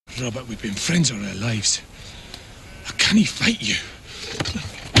Robert, we've been friends all our lives. How can he fight you?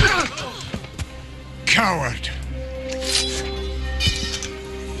 Coward!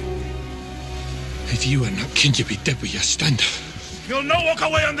 If you were not king, you'd be dead where you stand. You'll no walk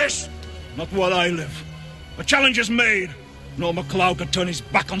away on this. Not while I live. A challenge is made. No MacLeod could turn his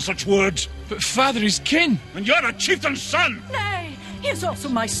back on such words. But father is kin. And you're a chieftain's son. Nay, he is also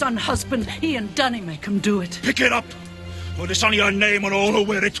my son husband. He and Danny make him do it. Pick it up, or dishonor your name and all who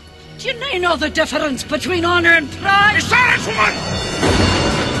wear it. Do you know the difference between honor and pride? Silence, woman!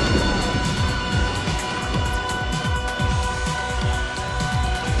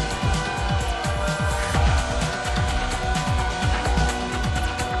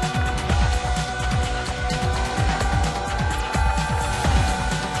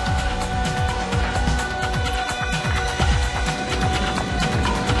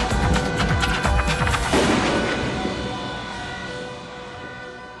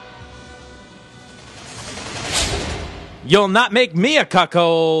 You'll not make me a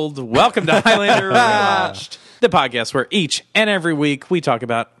cuckold. Welcome to Highlander Rewatched, the podcast where each and every week we talk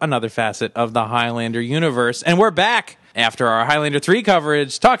about another facet of the Highlander universe. And we're back after our Highlander 3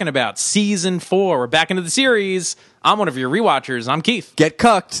 coverage talking about Season 4. We're back into the series. I'm one of your rewatchers. I'm Keith. Get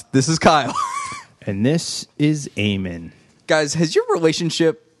cucked. This is Kyle. And this is Eamon. Guys, has your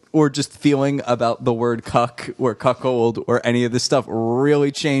relationship or just feeling about the word cuck or cuckold or any of this stuff really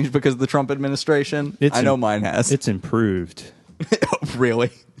changed because of the Trump administration? I know mine has. It's improved. Really?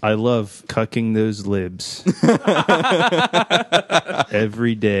 I love cucking those libs.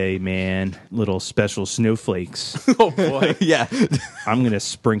 Every day, man. Little special snowflakes. Oh, boy. Yeah. I'm going to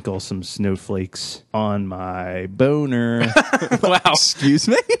sprinkle some snowflakes on my boner. Wow. Excuse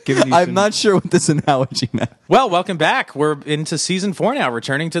me? Giving you I'm some- not sure what this analogy meant. Well, welcome back. We're into Season 4 now,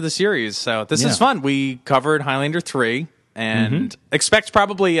 returning to the series. So this is fun. We covered Highlander 3. And expect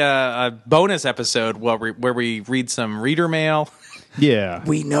probably a bonus episode where we read some reader mail. Yeah.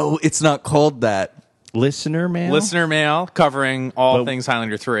 We know it's not called that. Listener mail? Listener mail covering all things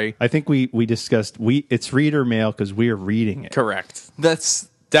Highlander 3. I think we discussed, it's reader mail because we are reading it. Correct. That's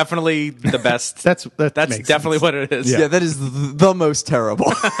Definitely the best. That's definitely sense. what it is. yeah, that is the most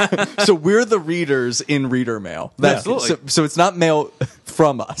terrible. So we're the readers in reader mail. That's, Absolutely. So it's not mail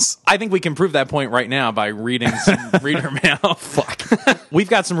from us. I think we can prove that point right now by reading some reader mail. Fuck. We've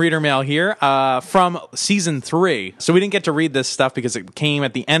got some reader mail here from Season 3. So we didn't get to read this stuff because it came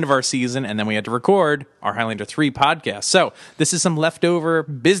at the end of our season, and then we had to record our Highlander 3 podcast. So this is some leftover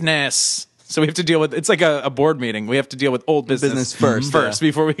business. So we have to deal with, it's like a board meeting. We have to deal with old business first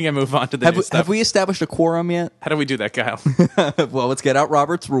before we can move on to the new stuff. Have we established a quorum yet? How do we do that, Kyle? Well, let's get out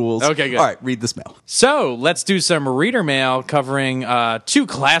Robert's rules. Okay, good. All right, read this mail. So let's do some reader mail covering two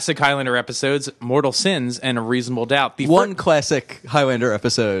classic Highlander episodes, Mortal Sins and A Reasonable Doubt. One classic Highlander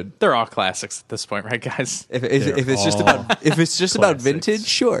episode. They're all classics at this point, right, guys? If it's just about vintage,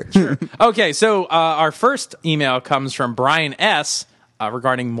 sure. Okay, so our first email comes from Brian S.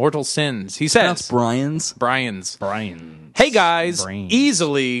 Regarding Mortal Sins. He says, Brian's. Brian. Hey guys, Brains.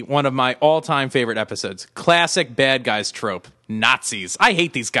 easily one of my all-time favorite episodes. Classic bad guys trope. Nazis. I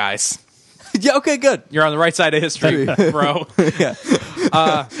hate these guys. Yeah, okay, good. You're on the right side of history, bro. Yeah.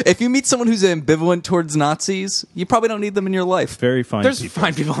 If you meet someone who's ambivalent towards Nazis, you probably don't need them in your life. Very fine There's people.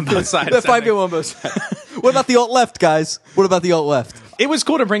 fine people on both sides. There fine people on both sides. What about the alt-left, guys? What about the alt-left? It was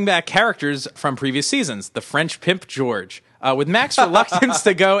cool to bring back characters from previous seasons. The French pimp George. With Mac's reluctance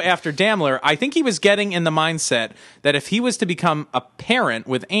to go after Daimler, I think he was getting in the mindset that if he was to become a parent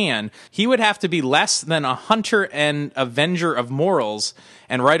with Anne, he would have to be less than a hunter and avenger of morals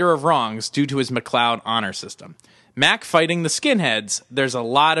and righter of wrongs due to his MacLeod honor system. Mac fighting the skinheads, there's a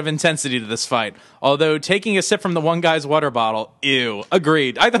lot of intensity to this fight. Although taking a sip from the one guy's water bottle, ew,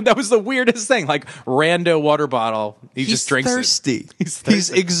 agreed. I thought that was the weirdest thing. Like, rando water bottle, he just drinks thirsty. it. He's He's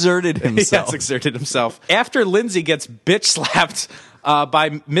thirsty. exerted He himself. has exerted himself. After Lindsay gets bitch slapped by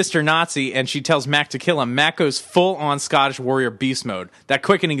Mr. Nazi and she tells Mac to kill him, Mac goes full-on Scottish warrior beast mode. That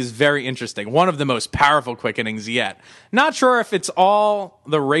quickening is very interesting. One of the most powerful quickenings yet. Not sure if it's all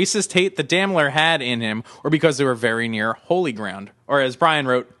the racist hate that Daimler had in him or because they were very near holy ground. Or as Brian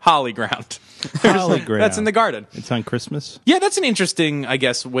wrote, holly ground. Holly ground. That's in the garden. It's on Christmas? Yeah, that's an interesting, I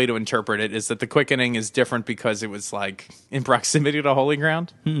guess, way to interpret it, is that the quickening is different because it was, like, in proximity to holy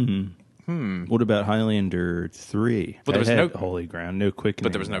ground. What about Highlander 3? Well, there was That no had holy ground, no quickening.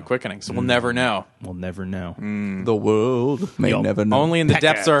 But there was no quickening, so we'll never know. We'll never know. The world may Yup. never know. Only in the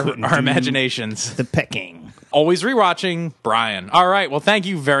depths of couldn't our do- imaginations. The pecking. Always rewatching Brian. All right, well, thank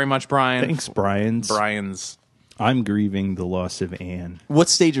you very much, Brian. Thanks, Brian's. Brian's. I'm grieving the loss of Anne. What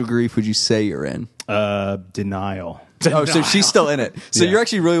stage of grief would you say you're in? Denial. Oh, so she's still in it. So Yeah. you're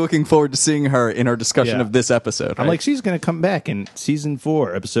actually really looking forward to seeing her in our discussion Yeah. of this episode. I'm right? like, she's going to come back in season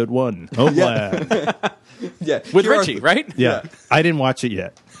 4, episode 1. Homeland. yeah, With here are- Richie, right? Yeah. I didn't watch it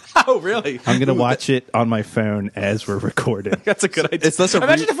yet. Oh, really? I'm going to watch it on my phone as we're recording. That's a good idea. It's less a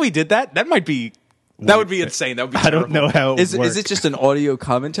Imagine if we did that. That might be. That would be insane. That would be. I don't know how it Is works. it just an audio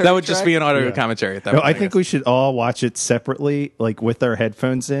commentary? That would just track? be an audio Yeah. commentary at that No, point. I think we should all watch it separately, like with our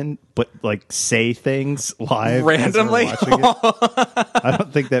headphones in, but like say things live as we're Randomly? watching it. I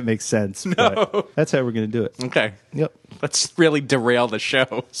don't think that makes sense. No. But that's how we're going to do it. Okay. Yep. Let's really derail the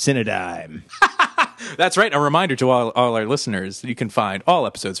show. Cinedime. That's right. A reminder to all our listeners that you can find all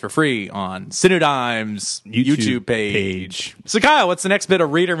episodes for free on Cinedime's YouTube page. So, Kyle, what's the next bit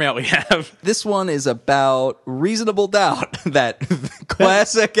of reader mail we have? This one is about Reasonable Doubt, that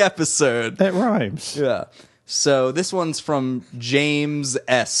classic episode. That rhymes. Yeah. So this one's from James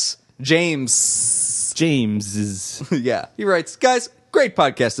S. James. James is. Yeah. He writes, guys, great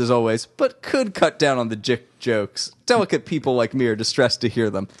podcast as always, but could cut down on the jokes. Delicate people like me are distressed to hear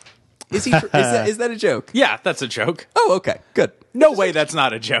them. Is that a joke? Yeah, that's a joke. Oh, okay. Good. No way that's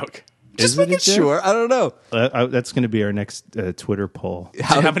not a joke. Just Is it a making joke? sure. I don't know. That's going to be our next Twitter poll.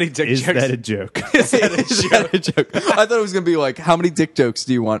 How many dick Is jokes? that a joke? Is that a joke? I thought it was going to be like, how many dick jokes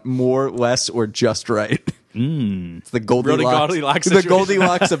do you want? More, less, or just right? It's the Goldilocks the situation.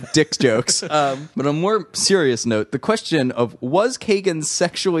 Goldilocks of dick jokes. But on a more serious note, the question of was Kagan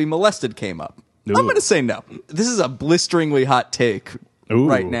sexually molested came up. Ooh. I'm going to say no. This is a blisteringly hot take Ooh.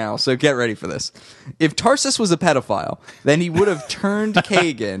 right now, so get ready for this. If Tarsus was a pedophile, then he would have turned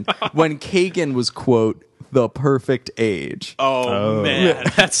Kagan when Kagan was, quote, the perfect age. Oh, man.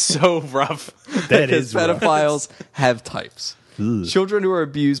 That's so rough. That Because is rough. pedophiles have types. Children who are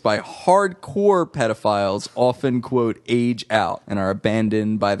abused by hardcore pedophiles often, quote, age out and are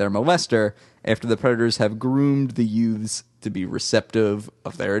abandoned by their molester after the predators have groomed the youths to be receptive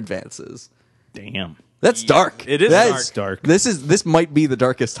of their advances. Damn. That's dark. It is That dark. Dark. This might be the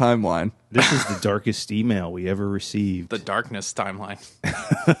darkest timeline. This is the darkest email we ever received. The darkness timeline.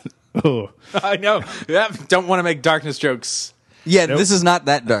 Oh, I know. Yeah, don't want to make darkness jokes. Yeah, this is not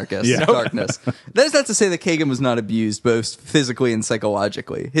that darkest. Yeah. Darkness. That is not to say that Kagan was not abused, both physically and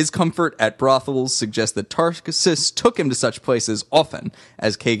psychologically. His comfort at brothels suggests that Tarsus took him to such places often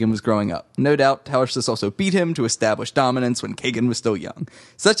as Kagan was growing up. No doubt, Tarsus also beat him to establish dominance when Kagan was still young.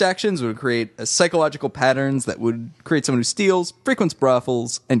 Such actions would create psychological patterns that would create someone who steals, frequents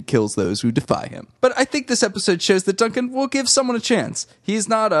brothels, and kills those who defy him. But I think this episode shows that Duncan will give someone a chance. He's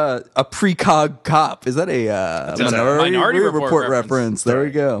not a precog cop. Is that a That's a Minority Report reference? There we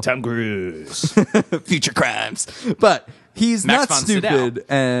go. Tom Cruise. Future crimes. But he's Max not von stupid, Sydow.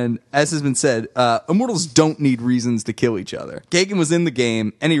 and as has been said, immortals don't need reasons to kill each other. Kagan was in the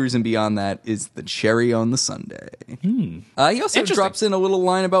game. Any reason beyond that is the cherry on the sundae. He also Interesting. drops in a little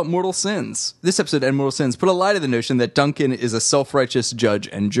line about mortal sins. This episode and Mortal Sins put a lie to the notion that Duncan is a self-righteous judge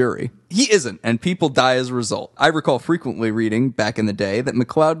and jury. He isn't, and people die as a result. I recall frequently reading, back in the day, that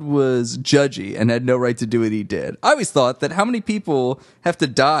McLeod was judgy and had no right to do what he did. I always thought that how many people have to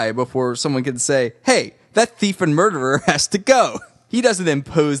die before someone can say, hey, that thief and murderer has to go. He doesn't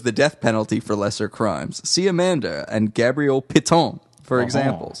impose the death penalty for lesser crimes. See Amanda and Gabriel Piton, for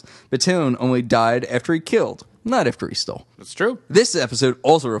examples. Piton only died after he killed, not after he stole. That's true. This episode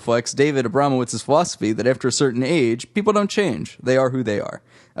also reflects David Abramowitz's philosophy that after a certain age, people don't change. They are who they are.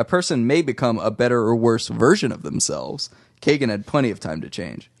 A person may become a better or worse version of themselves. Kagan had plenty of time to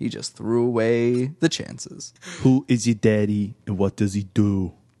change. He just threw away the chances. Who is your daddy and what does he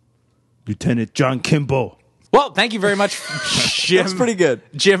do? Lieutenant John Kimball. Well, thank you very much, Jim. That's pretty good.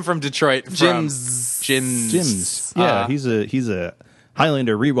 Jim from Detroit. Jim's. Jim's. Yeah, he's a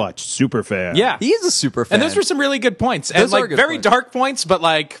Highlander rewatch super fan. Yeah. He is a super fan. And those were some really good points. And Those are like good very points. dark points, but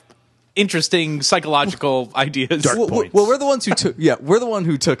like interesting psychological ideas. Dark points. Well, we're the ones who took. Yeah, we're the one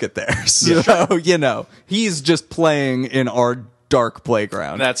who took it there. So you know, he's just playing in our dark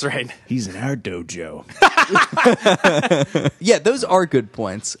playground. That's right. He's in our dojo. Yeah, those are good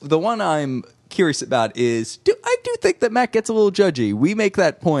points. The one I'm curious about is, I do think that Matt gets a little judgy. We make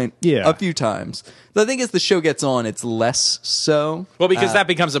that point a few times. The thing is, the show gets on, it's less so. Well, because that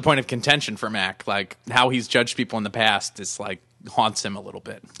becomes a point of contention for Mac. Like how he's judged people in the past is like haunts him a little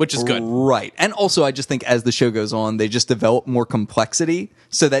bit, which is good. Right. And also, I just think as the show goes on, they just develop more complexity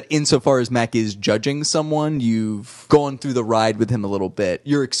so that insofar as Mac is judging someone, you've gone through the ride with him a little bit.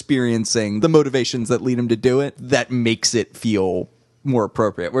 You're experiencing the motivations that lead him to do it. That makes it feel more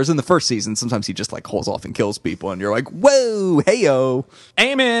appropriate. Whereas in the first season, sometimes he just like hauls off and kills people, and you're like, whoa, hey-o.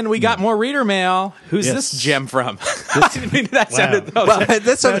 Amen. We got more reader mail. Who's Yes. this gem from? I didn't mean that sounded. Wow. Well,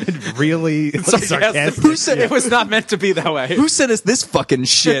 that's Sounded really sarcastic. Who said It was not meant to be that way. Who sent us this fucking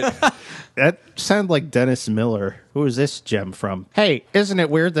shit? That sounded like Dennis Miller. Who is this gem from? Hey, isn't it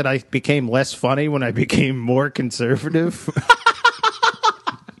weird that I became less funny when I became more conservative?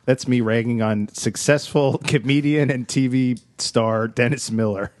 That's me ragging on successful comedian and TV star Dennis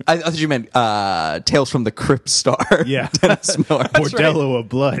Miller. I thought you meant Tales from the Crypt star. Yeah. Dennis Miller. Bordello of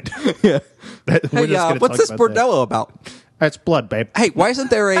blood. Yeah. We're Hey, just gonna what's talk this about that. bordello about? That's blood, babe. Hey, why isn't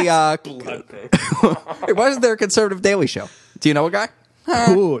there a hey, why isn't there a conservative Daily Show? Do you know a guy?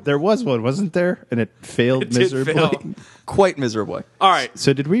 Ooh, there was one, wasn't there? And it failed It did miserably. fail. Quite miserably. All right.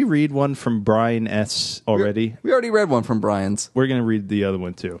 So did we read one from Brian S. already? We already read one from Brian's. We're going to read the other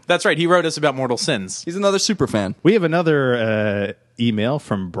one too. That's right. He wrote us about Mortal Sins. He's another super fan. We have another email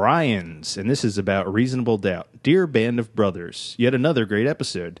from Brian's, and this is about Reasonable Doubt. Dear Band of Brothers, yet another great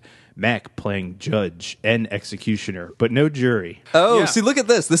episode. Mac playing judge and executioner, but no jury. Oh, Yeah. see, look at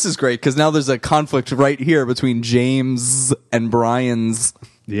this. This is great because now there's a conflict right here between James and Brian's.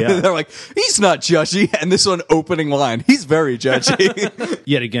 Yeah. They're like, he's not judgy. And this one opening line, he's very judgy.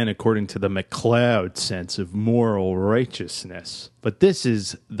 Yet again, according to the MacLeod sense of moral righteousness. But this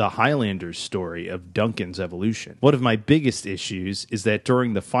is the Highlanders story of Duncan's evolution. One of my biggest issues is that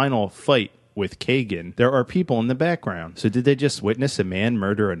during the final fight with Kagan, there are people in the background. So did they just witness a man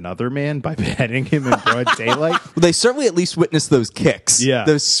murder another man by beheading him in broad daylight? Well, they certainly at least witnessed those kicks. Yeah.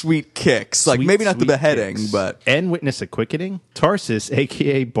 Those sweet kicks. Like, Sweet, maybe not the sweet beheading, kicks. but. And witness a quickening? Tarsus,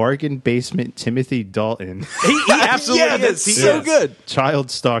 a.k.a. Bargain Basement Timothy Dalton, He absolutely Yeah, is. that's He so is. good.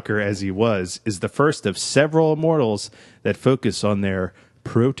 child stalker as he was, is the first of several immortals that focus on their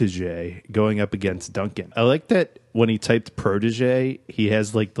protege going up against Duncan. I like that when he typed protege, he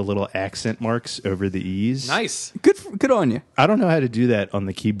has like the little accent marks over the E's. Nice. Good on you. I don't know how to do that on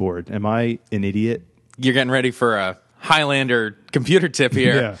the keyboard. Am I an idiot? You're getting ready for a Highlander computer tip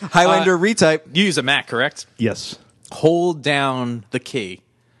here. Yeah. Highlander retype. You use a Mac, correct? Yes. Hold down the key.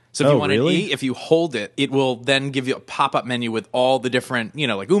 So if you Oh, want really? an E, if you hold it, it will then give you a pop-up menu with all the different,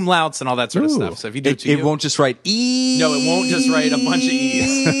 like umlauts and all that sort of Ooh. stuff. So if you do It won't just write E. No, it won't just write a bunch of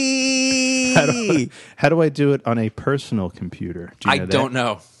E's. How do I do it on a personal computer? Do you I know that? don't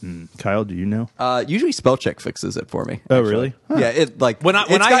know. Kyle, do you know? Usually spell check fixes it for me. Oh, actually. really? Yeah, it like When I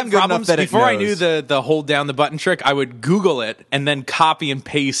it's have gotten good enough problems, that it before I knew knows. the hold down the button trick, I would Google it and then copy and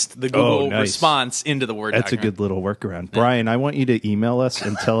paste the Google nice. response into the Word That's a document. good little workaround. Brian, I want you to email us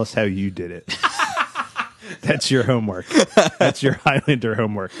and tell us how you did it. That's your homework. That's your Highlander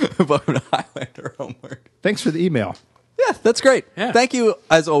homework. about Highlander homework. Thanks for the email. Yeah, that's great. Yeah. Thank you,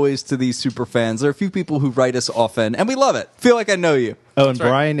 as always, to these super fans. There are a few people who write us often, and we love it. Feel like I know you. Oh, and right.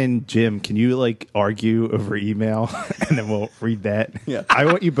 Brian and Jim, can you argue over email and then we'll read that? Yeah. I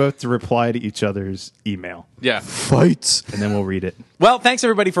want you both to reply to each other's email Yeah. Fight. and then we'll read it. Well, thanks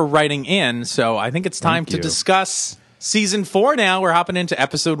everybody for writing in. So I think it's time Thank to you. discuss season 4 now. We're hopping into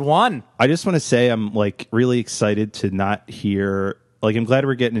episode 1. I just want to say I'm really excited to not hear I'm glad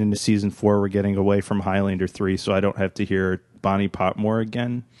we're getting into season 4. We're getting away from Highlander 3, so I don't have to hear Bonnie Potmore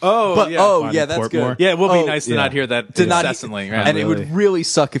again. Oh, But yeah. Bonnie yeah, that's Portmore. good. Yeah, it will Oh, be nice to yeah. not hear that To not- incessantly. And it really. would really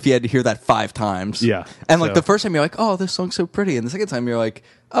suck if you had to hear that 5 times. Yeah. And So- the first time you're like, oh, this song's so pretty. And the second time you're like,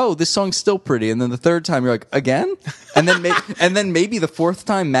 oh, this song's still pretty. And then the third time you're like, again? And then maybe the fourth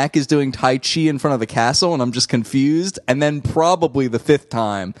time Mac is doing Tai Chi in front of the castle and I'm just confused. And then probably the 5th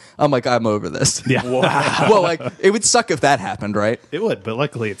time I'm like, I'm over this. Yeah. Well, it would suck if that happened, right? It would, but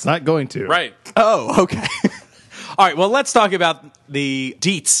luckily it's not going to. Right. Oh, okay. All right, well, let's talk about the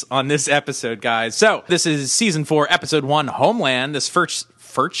deets on this episode, guys. So, this is season 4, episode 1, Homeland. This first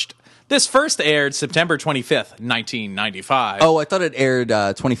aired September 25th, 1995. Oh, I thought it aired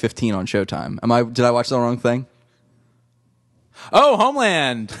 2015 on Showtime. Did I watch the wrong thing? Oh,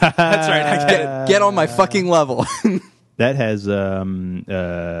 Homeland. That's right. I get it. Get on my fucking level. That has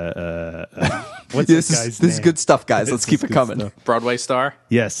what's this that guy's is this is name? good stuff, guys. This Let's is keep it good coming. stuff. Broadway star.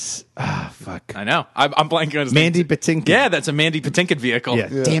 Yes. Ah, fuck. I know. I'm blanking on his Mandy name. Patinkin. Yeah, that's a Mandy Patinkin vehicle. Yeah.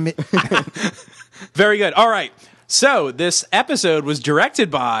 Damn it. Very good. All right. So, this episode was directed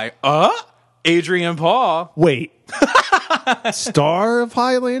by Adrian Paul. Wait. Star of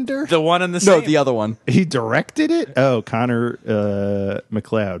Highlander? The one and the No, same. the other one. He directed it? Oh, Connor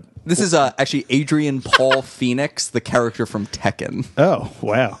McLeod. This is actually Adrian Paul Phoenix, the character from Tekken. Oh,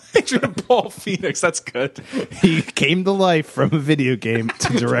 wow. Adrian Paul Phoenix. That's good. He came to life from a video game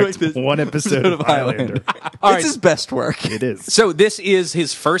to direct this one episode of Highlander. It's his best work. It is. So this is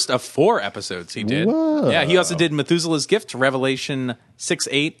his first of 4 episodes he did. Whoa. Yeah, he also did Methuselah's Gift, Revelation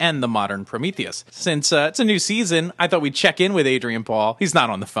 6-8, and The Modern Prometheus. Since it's a new season, I thought we'd check in with Adrian Paul. He's not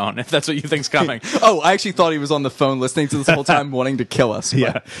on the phone, if that's what you think's coming. Oh, I actually thought he was on the phone listening to this whole time, wanting to kill us. But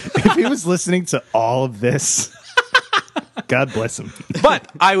Yeah. If he was listening to all of this, God bless him. But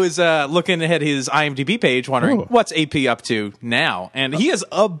I was looking at his IMDb page, wondering what's AP up to now, and he has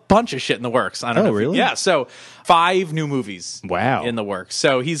a bunch of shit in the works. I don't know. Really? Yeah. So 5 new movies. Wow. In the works.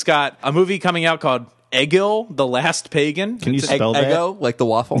 So he's got a movie coming out called Egil, the Last Pagan. Can you spell that? Eggo, like the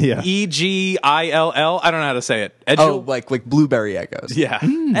waffle? Yeah. Egill. I don't know how to say it. Egil. Oh, like blueberry Eggos. Yeah.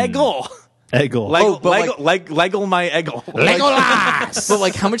 Egil. Eggle. Leggle my Egil. Legolas! But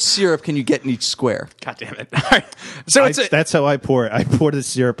like, how much syrup can you get in each square? God damn it. All right. So it's That's how I pour it. I pour the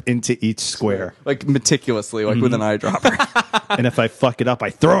syrup into each square. Like meticulously, like with an eyedropper. And if I fuck it up, I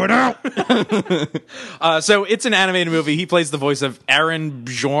throw it out. so it's an animated movie. He plays the voice of Aaron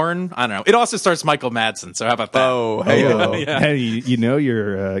Bjorn. I don't know. It also stars Michael Madsen. So how about that? Oh, hey. Hey, you know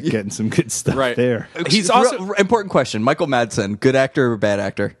you're getting some good stuff Right. there. He's also important question. Michael Madsen, good actor or bad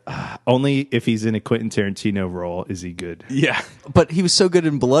actor? Only if he's in a Quentin Tarantino role is he good. Yeah. But he was so good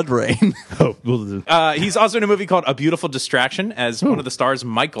in Blood Rain. Oh, well, He's also in a movie called A Beautiful Distraction as one of the stars,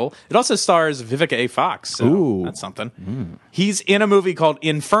 Michael. It also stars Vivica A. Fox. So Ooh. that's something. He's in a movie called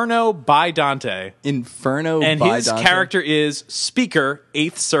Inferno by Dante. Inferno And by his Dante. character is Speaker,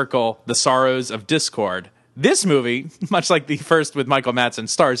 Eighth Circle, The Sorrows of Discord. This movie, much like the first with Michael Madsen,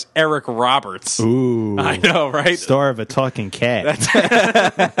 stars Eric Roberts. ooh. I know, right? Star of a talking cat.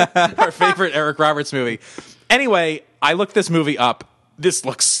 Our favorite Eric Roberts movie. Anyway, I looked this movie up. This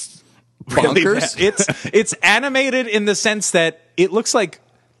looks really Bonkers? bad. It's animated in the sense that it looks like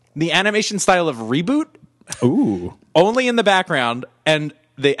the animation style of Reboot, Ooh. only in the background, and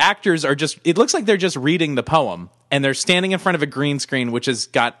the actors are just, it looks like they're just reading the poem, and they're standing in front of a green screen, which has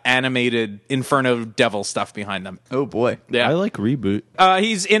got animated Inferno Devil stuff behind them. Oh, boy. Yeah. I like Reboot.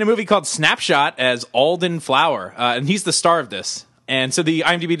 He's in a movie called Snapshot as Alden Flower, and he's the star of this. And so the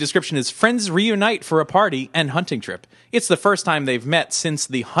IMDb description is friends reunite for a party and hunting trip. It's the first time they've met since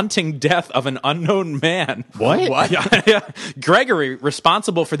the hunting death of an unknown man. What? Yeah. Gregory,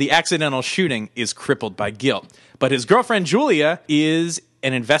 responsible for the accidental shooting, is crippled by guilt. But his girlfriend, Julia, is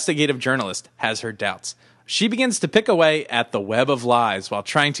an investigative journalist, has her doubts. She begins to pick away at the web of lies while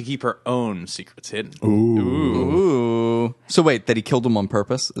trying to keep her own secrets hidden. Ooh. So wait, that he killed him on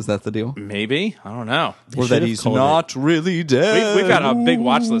purpose? Is that the deal? Maybe? I don't know. Or that he's not really dead? We've got a big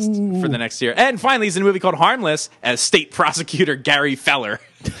watch list for the next year. And finally, he's in a movie called Harmless as state prosecutor Gary Feller.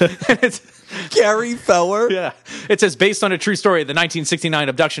 Gary Feller? Yeah. It says, based on a true story, the 1969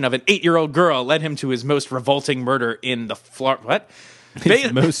 abduction of an 8-year-old girl led him to his most revolting murder in the What?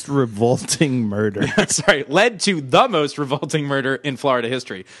 His most revolting murder. Sorry, led to the most revolting murder in Florida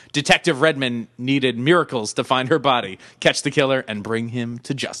history. Detective Redmond needed miracles to find her body, catch the killer, and bring him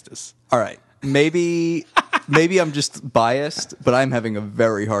to justice. All right. Maybe I'm just biased, but I'm having a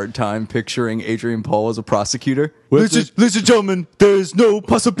very hard time picturing Adrian Paul as a prosecutor. Listen, gentlemen, there's no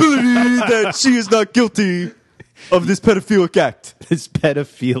possibility that she is not guilty of this pedophilic act. This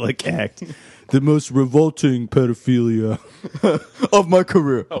pedophilic act. The most revolting pedophilia of my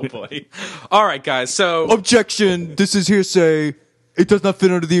career. Oh, boy. All right, guys, so... Objection. This is hearsay. It does not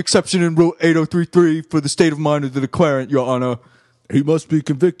fit under the exception in Rule 8033 for the state of mind of the declarant, Your Honor. He must be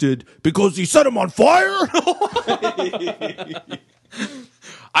convicted because he set him on fire?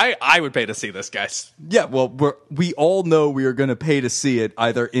 I would pay to see this, guys. Yeah, well, we all know we are going to pay to see it,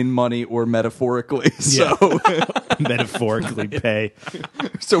 either in money or metaphorically. So, Metaphorically pay.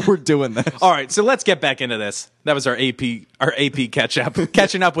 so we're doing this. All right, so let's get back into this. That was our AP catch-up.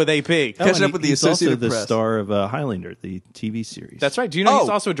 Catching up with AP. Catching up with the he's also Associated the Press. star of Highlander, the TV series. That's right. Do you know he's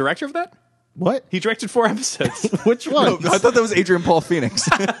Oh. also a director of that? What? He directed 4 episodes. Which one? I thought that was Adrian Paul Phoenix.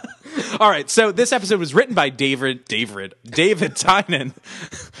 All right, so this episode was written by David Tynan.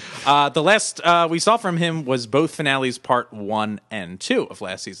 The last we saw from him was both finales part 1 and 2 of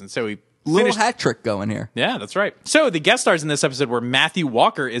last season. So he Little finished. hat trick going here. Yeah, that's right. So the guest stars in this episode were Matthew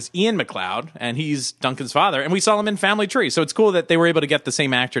Walker as Ian McLeod, and he's Duncan's father, and we saw him in Family Tree. So it's cool that they were able to get the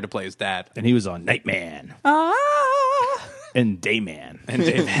same actor to play his dad. And he was on Nightman. And Dayman. And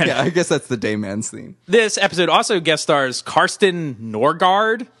David. Yeah, I guess that's the Dayman's theme. This episode also guest stars Karsten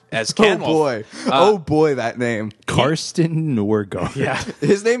Norgard as Canwolf. Oh boy, that name. Karsten Norgard. Yeah.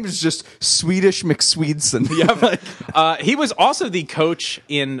 His name is just Swedish McSweedson. He was also the coach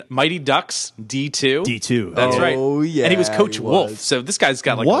in Mighty Ducks D2. D2. That's right. Oh, yeah, And he was Coach he Wolf. was. So this guy's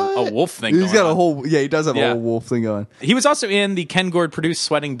got like What? a wolf thing He's going got a on. whole, he does have Yeah. a whole wolf thing going. He was also in the Ken Gord produced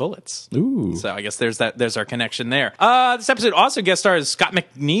Sweating Bullets. Ooh. So I guess there's our connection there. This episode also guest stars Scott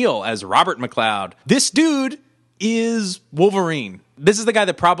McNeil as Robert McLeod. This dude is Wolverine. This is the guy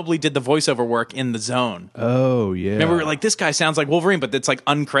that probably did the voiceover work in The Zone. Oh, yeah. Remember, we were like, this guy sounds like Wolverine, but it's like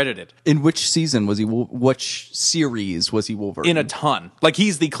uncredited. In which season was he, which series was he Wolverine? In a ton. Like,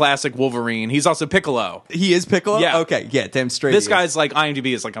 he's the classic Wolverine. He's also Piccolo. He is Piccolo? Yeah. Okay, yeah, damn straight. This he is. guy's like,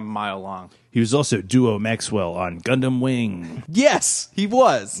 IMDb is like a mile long. He was also Duo Maxwell on Gundam Wing. Yes, he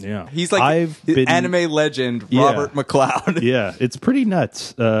was. Yeah. He's like I've been- anime legend, Yeah. Robert McLeod. Yeah, it's pretty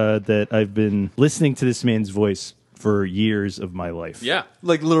nuts that I've been listening to this man's voice for years of my life. Yeah.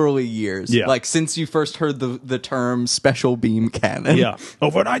 Like literally years. Yeah. Like since you first heard the term special beam cannon. Yeah.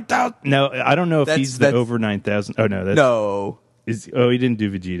 Over 9,000. No, I don't know if he's the that's- over 9,000. Oh, no. That's, No. he didn't do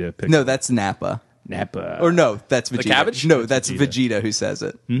Vegeta. Pick No, that's Nappa. Nappa. Or no, that's Vegeta. cabbage? No, that's Vegeta. Vegeta who says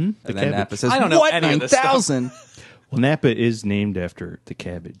it. Mm-hmm. And then cabbage. Nappa says, I don't know what, any of this stuff." 9,000? Well, Nappa is named after the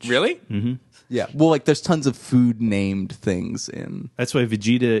cabbage. Really? Yeah. Well, like there's tons of food named things in. That's why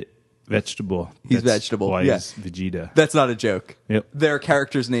Vegeta vegetable. He's That's vegetable, Why yeah. he's Vegeta. That's not a joke. Yep. There are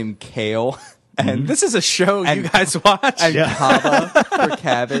characters named Kale and This is a show you guys watch? and Kaba for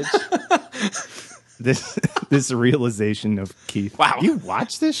cabbage. This realization of Keith. Wow. You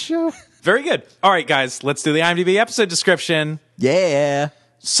watch this show? Very good. All right, guys, let's do the IMDb episode description. Yeah.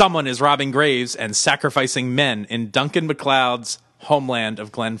 Someone is robbing graves and sacrificing men in Duncan MacLeod's homeland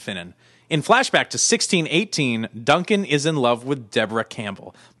of Glenfinnan. In flashback to 1618, Duncan is in love with Deborah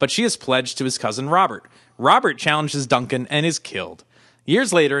Campbell, but she is pledged to his cousin Robert. Robert challenges Duncan and is killed.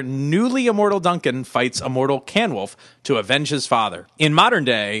 Years later, newly immortal Duncan fights immortal Canwolf to avenge his father. In modern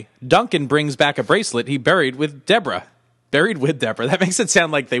day, Duncan brings back a bracelet he buried with Deborah. Buried with Deborah. That makes it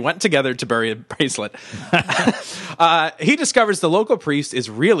sound like they went together to bury a bracelet. He discovers the local priest is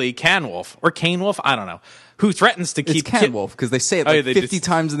really Canwolf, or Canewolf, I don't know, who threatens to It's keep Canwolf because they say it Oh, yeah, like they 50 just-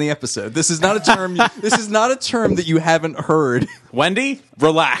 times in the episode. This is not a term. This is not a term that you haven't heard. Wendy,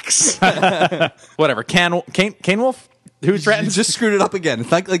 relax. Whatever. Canewolf? Who You threatens? just screwed it up again.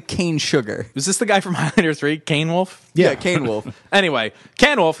 It's like cane sugar. Was this the guy from Highlander 3? Canewolf? Yeah, Canewolf. Anyway,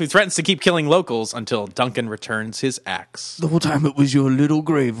 Canwolf, who threatens to keep killing locals until Duncan returns his axe. The whole time it was your little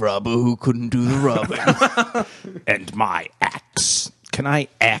grave robber who couldn't do the robbing. And my axe. Can I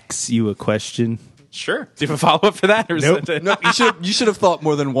axe you a question? Sure. Do you have a follow-up for that? Or is Nope. it- No, you should have thought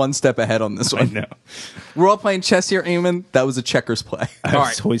more than one step ahead on this one. No. We're all playing chess here, Eamon. That was a checkers play. I was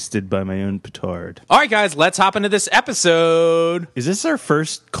right. hoisted by my own petard. All right, guys, let's hop into this episode. Is this our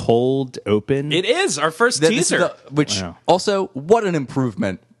first cold open? It is our first This is teaser. which Wow. also, what an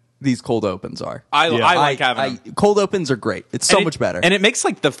improvement these cold opens are. I like having them. cold opens are great. It's so And much better. And it makes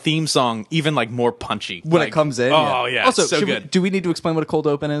like the theme song even like more punchy. when Like, it comes in. Oh, yeah. Also, so should we- good. do we need to explain what a cold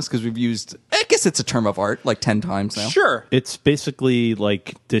open is? Because we've used, I guess it's a term of art like 10 times now. Sure. It's basically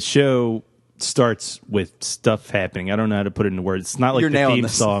like the show starts with stuff happening. I don't know how to put it into words. It's not like You're the nailing theme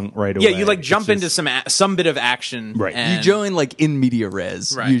this. song right away. Yeah, you like It's jump into just- some bit of action. Right. and- You join like in media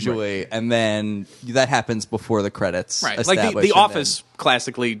res Right, usually, and then that happens before the credits. Right. Like establish, the and Office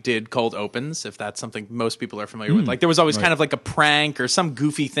classically did cold opens, if that's something most people are familiar with. Like there was always kind of like a prank or some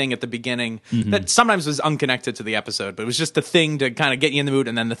goofy thing at the beginning that sometimes was unconnected to the episode, but it was just a thing to kind of get you in the mood,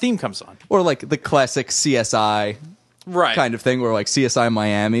 and then the theme comes on. then- or like the classic CSI Right. kind of thing, where like CSI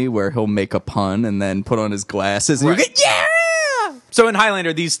Miami, where he'll make a pun and then put on his glasses, and Right. you get yeah. So in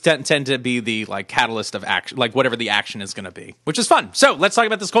Highlander, these tend to be the like catalyst of action, like whatever the action is going to be, which is fun. So let's talk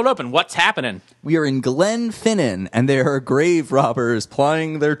about this cold open. What's happening? We are in Glenfinnan, and there are grave robbers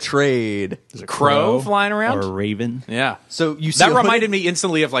plying their trade. There's a crow flying around. or a raven. Yeah. So you see That a hooded- reminded me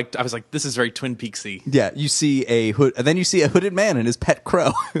instantly of like I was like, this is very Twin Peaksy. Yeah, you see a hood, and then you see a hooded man and his pet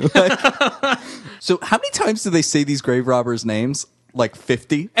crow. Like- so, how many times do they say these grave robbers' names? Like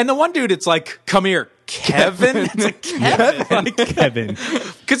 50? And the one dude, it's like, come here, Kevin. It's like Kevin, Kevin.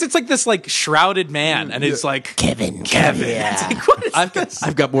 because it's like this like shrouded man, and it's like Kevin. It's like what is this?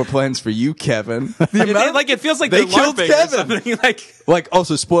 I've got more plans for you, Kevin. It feels like They they're killed LARPing or Kevin. something, like. Like,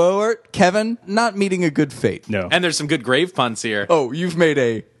 also, spoiler alert, Kevin not meeting a good fate. No. And there's some good grave puns here. Oh, you've made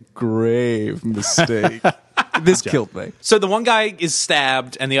a grave mistake. This killed me. So the one guy is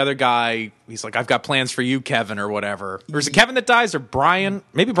stabbed, and the other guy, he's like, I've got plans for you, Kevin, or whatever. Or is it Kevin that dies, or Brian?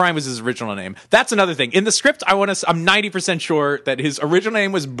 Maybe Brian was his original name. That's another thing. In the script, I'm 90% sure that his original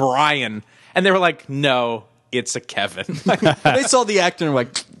name was Brian, and they were like, no, it's a Kevin. They saw the actor and were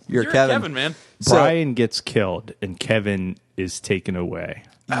like, You're You're Kevin. Kevin, man. Brian gets killed and Kevin is taken away.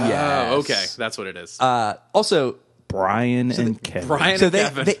 Yes. Oh, okay. That's what it is. Also, Brian and Kevin. Brian so and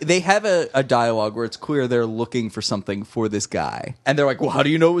Kevin. they have a dialogue where it's clear they're looking for something for this guy. And they're like, well, how do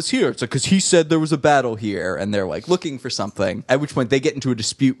you know it was here? It's like, because he said there was a battle here. And they're like looking for something. At which point they get into a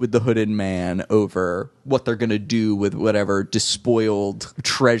dispute with the hooded man over what they're going to do with whatever despoiled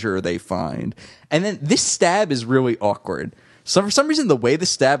treasure they find. And then this stab is really awkward. So for some reason, the way the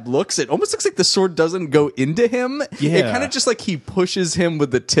stab looks, it almost looks like the sword doesn't go into him. Yeah. It kind of just like he pushes him with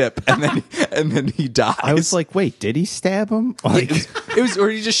the tip, and then he dies. I was like, wait, did he stab him? Like, It was,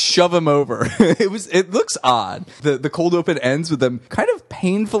 or you just shove him over. It looks odd. The cold open ends with them kind of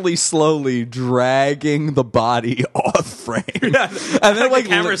painfully, slowly dragging the body off frame. Yeah, and then the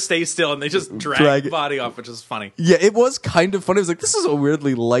camera stays still and they just drag Drag the it. body off, which is funny. Yeah, it was kind of funny. It was like, this is a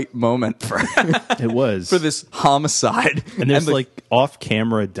weirdly light moment for it was. for this homicide. And there's the- like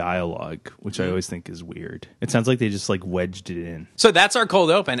off-camera dialogue, which I always think is weird. It sounds like they just like wedged it in. So that's our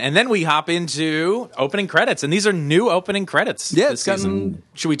cold open, and then we hop into opening credits, and these are new opening credits. Yeah, this it's gotten- season.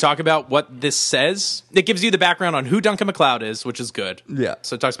 Should we talk about what this says? It gives you the background on who Duncan MacLeod is, which is good. Yeah.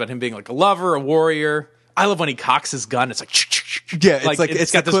 So it talks about him being like a lover, a warrior. I love when he cocks his gun. It's like Yeah, it's like it's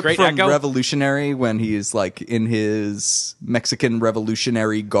it's got the this clip great from echo. Revolutionary when he's like in his Mexican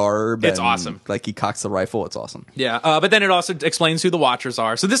revolutionary garb. It's and, awesome. Like he cocks the rifle. It's awesome. Yeah, but then it also explains who the Watchers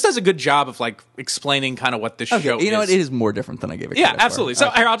are. So this does a good job of like explaining kind of what this show is. You know what? It is more different than I gave it. Yeah, credit for. absolutely. So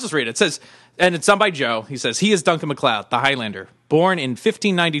here, I'll just read it. It says, and it's done by Joe. He says, he is Duncan MacLeod, the Highlander, born in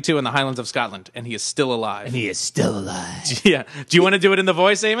 1592 in the Highlands of Scotland, and he is still alive. He is still alive. Yeah. Do you want to do it in the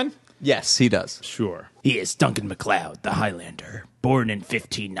voice, Eamon? Yes, he does. Sure. He is Duncan MacLeod, the Highlander, born in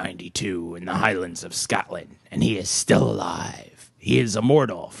 1592 in the Highlands of Scotland, and he is still alive. He is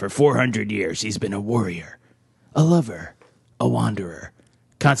immortal. For 400 years, he's been a warrior, a lover, a wanderer,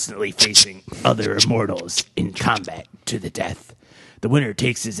 constantly facing other immortals in combat to the death. The winner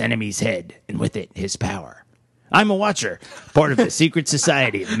takes his enemy's head, and with it, his power. I'm a watcher, part of the secret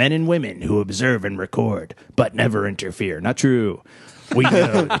society of men and women who observe and record, but never interfere. Not true. We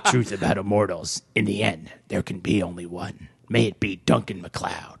know the truth about immortals. In the end, there can be only one. May it be Duncan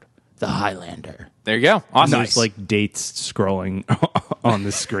MacLeod, the Highlander. There you go. Awesome. There's like dates scrolling on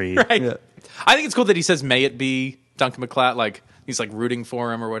the screen. Right. Yeah. I think it's cool that he says, may it be Duncan MacLeod. Like, he's like rooting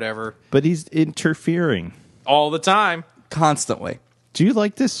for him or whatever But he's interfering. all the time. Constantly. Do you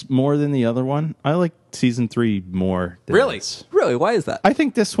like this more than the other one? I like season 3 more. Than Really? this. Really? Why is that? I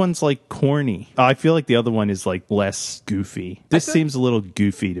think this one's like corny. I feel like the other one is like less goofy. This seems a little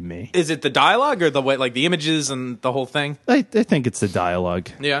goofy to me. Is it the dialogue or the way, like the images and the whole thing? I think it's the dialogue.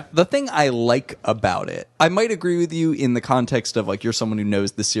 Yeah. The thing I like about it, I might agree with you in the context of like you're someone who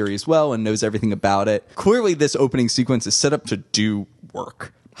knows the series well and knows everything about it. Clearly, this opening sequence is set up to do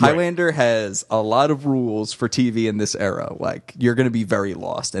work. Highlander has a lot of rules for TV in this era. Like, you're going to be very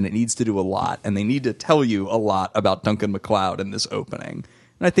lost, and it needs to do a lot, and they need to tell you a lot about Duncan MacLeod in this opening.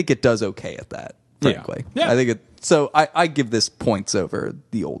 And I think it does okay at that, frankly. Yeah. I think it. So I give this points over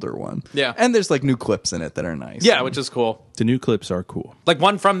the older one. Yeah. And there's like new clips in it that are nice. Yeah, which is cool. The new clips are cool. Like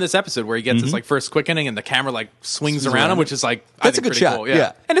one from this episode where he gets his like first quickening and the camera like swings around him, which is like I That's think a good pretty shot, cool.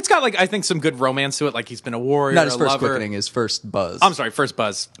 yeah. And it's got like I think some good romance to it. Like he's been a warrior, Not his a first lover. quickening, his first buzz. I'm sorry, first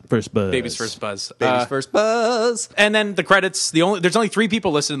buzz, First buzz. baby's first buzz, Baby's first buzz. and then the credits. There's only 3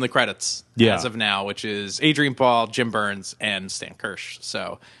 people listed in the credits Yeah. as of now, which is Adrian Paul, Jim Burns, and Stan Kirsch.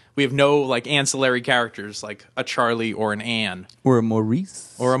 So we have no like ancillary characters like a Charlie or an Anne Or a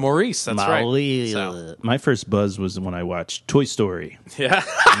Maurice. or a Maurice. That's right. So, My first buzz was when I watched Toy Story. yeah.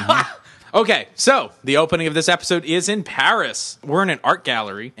 Okay, so the opening of this episode is in Paris. We're in an art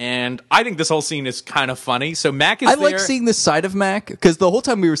gallery, and I think this whole scene is kind of funny. So Mac is I there. like seeing this side of Mac because the whole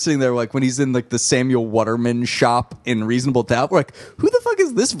time we were sitting there, like when he's in like the Samuel Waterman shop in Reasonable Doubt, we're like, who the fuck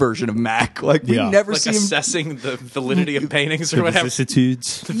is this version of Mac? Like we Yeah. never like see him. assessing the validity of paintings or whatever.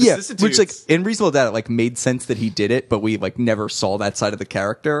 Vicissitudes. Yeah, vicissitudes. which like in Reasonable Doubt, it like made sense that he did it, but we like never saw that side of the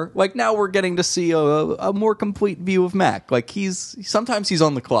character. Like now we're getting to see a more complete view of Mac. Like sometimes he's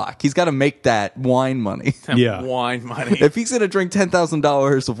on the clock. He's got to make that wine money. Yeah. Wine money. If he's gonna drink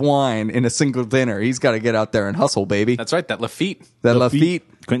 $10,000 of wine in a single dinner, he's got to get out there and hustle, baby. That's right, that Lafitte. That Lafitte.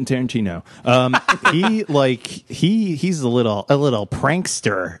 Quentin Tarantino. He's a little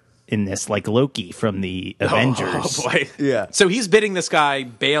prankster in this, like Loki from the Avengers. Oh boy. Yeah. So he's bidding this guy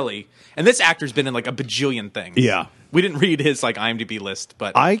Bailey, and this actor's been in like a bajillion things. Yeah. We didn't read his like IMDb list,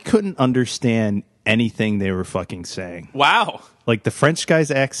 but I couldn't understand anything they were fucking saying. wow. Like the French guy's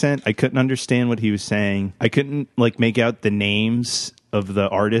accent, I couldn't understand what he was saying. I couldn't like make out the names of the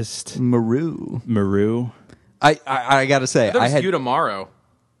artist, Maru. Maru. I gotta say, That I was had Hugh Tomorrow.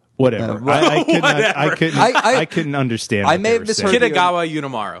 Whatever. I couldn't understand. I what may they have were misheard saying. Kitagawa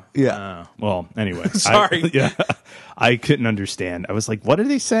Unimaru. Yeah. Well, anyway. Sorry. I couldn't understand. I was like, what are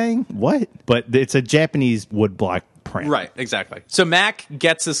they saying? What? But it's a Japanese woodblock print. Right, exactly. So Mac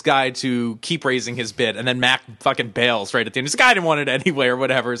gets this guy to keep raising his bid, and then Mac fucking bails right at the end. This guy didn't want it anyway or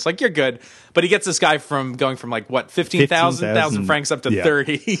whatever. It's like, you're good. But he gets this guy from going from like, what, 15,000 francs up to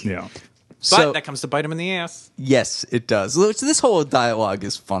 30. Yeah. But So- that comes to bite him in the ass. Yes, it does. So this whole dialogue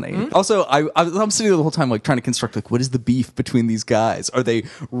is funny. Also, I'm sitting there the whole time like trying to construct like what is the beef between these guys? Are they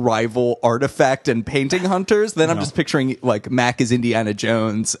rival artifact and painting hunters? Then I'm just picturing like Mac is Indiana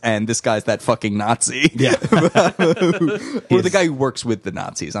Jones and this guy's that fucking Nazi. Yeah. Or the guy who works with the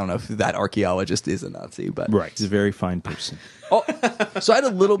Nazis. I don't know if that archaeologist is a Nazi, but Right. He's a very fine person. Oh, so I had a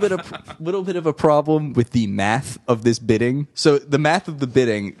little bit of a problem with the math of this bidding. So the math of the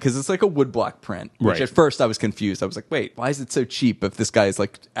bidding, because it's like a woodblock print, which Right. at first I was confused. I was like, wait, why is it so cheap if this guy is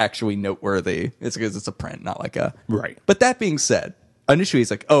like actually noteworthy? It's because it's a print, not like a Right. But that being said, initially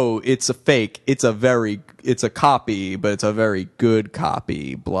he's like, oh, it's a fake. It's a copy, but it's a very good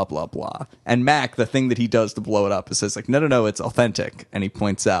copy, blah, blah, blah. And Mac, the thing that he does to blow it up is says like, no, it's authentic. And he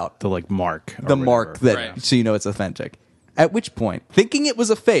points out The like mark. or the mark whatever. that Right. so you know it's authentic. At which point, thinking it was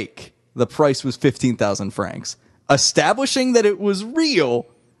a fake, the price was 15,000 francs. Establishing that it was real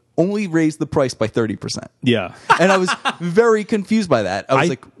only raised the price by 30%. Yeah. And I was very confused by that. I was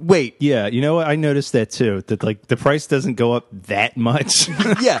like, wait, Yeah, you know what? I noticed that too. That like the price doesn't go up that much.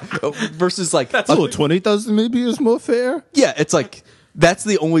 yeah, versus like Oh, 20,000 maybe is more fair. yeah, it's like that's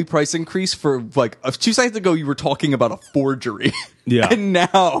the only price increase for like 2 seconds ago you were talking about a forgery. Yeah. And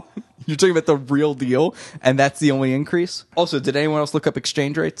now you're talking about the real deal and that's the only increase. Also, did anyone else look up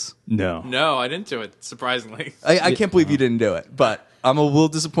exchange rates? No. No, I didn't do it, surprisingly. I can't believe you didn't do it, but I'm a little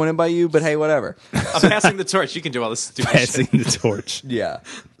disappointed by you, but hey, whatever. I'm passing the torch. You can do all this stupid Passing shit. the torch. Yeah.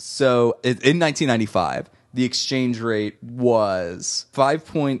 So in 1995, the exchange rate was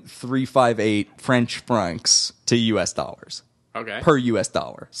 5.358 French francs to US dollars. Okay. Per US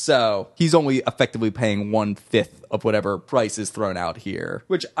dollar. So he's only effectively paying 1/5 of whatever price is thrown out here,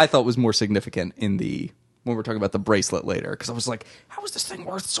 which I thought was more significant when we're talking about the bracelet later. Because I was like, how is this thing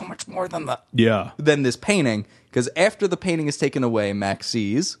worth so much more than Yeah. this painting? Because after the painting is taken away, Mac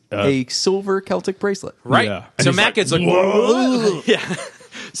sees a silver Celtic bracelet. Right. Yeah. And So he's Mac like, gets like, whoa. Yeah.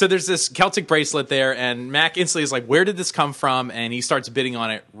 So there's this Celtic bracelet there, and Mac instantly is like, where did this come from? And he starts bidding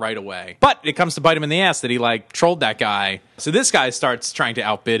on it right away. But it comes to bite him in the ass that he like trolled that guy. So this guy starts trying to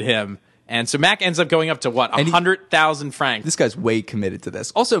outbid him. And so Mac ends up going up to what? 100,000 francs. This guy's way committed to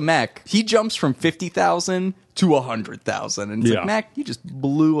this. Also, Mac, he jumps from 50,000 to 100,000. And it's Yeah. like, Mac, you just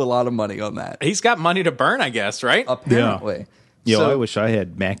blew a lot of money on that. He's got money to burn, I guess, right? Apparently. Yo, So- I wish I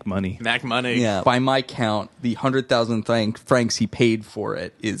had Mac money. Mac money. Yeah. By my count, the 100,000 francs he paid for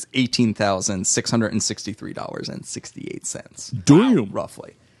it is $18,663.68. Damn.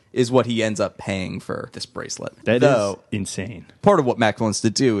 Roughly. Is what he ends up paying for this bracelet. That Though, is insane. part of what Mac wants to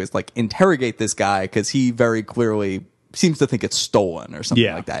do is like interrogate this guy because he very clearly seems to think it's stolen or something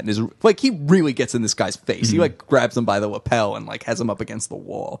Yeah. like that. And is like he really gets in this guy's face. He like grabs him by the lapel and like has him up against the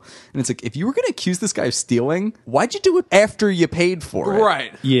wall. And it's like, if you were going to accuse this guy of stealing, why'd you do it after you paid for it?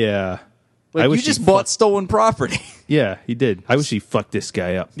 Right. Yeah. Like, I you wish just he bought stolen property. Yeah, he did. I wish he fucked this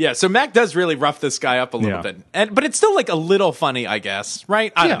guy up. Yeah, so Mac does really rough this guy up a little Yeah. bit. But it's still like a little funny, I guess,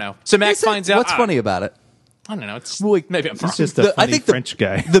 right? I don't know. So Mac Is it? finds out. What's funny about it? I don't know. It's Well, maybe I'm wrong. He's just a I funny think French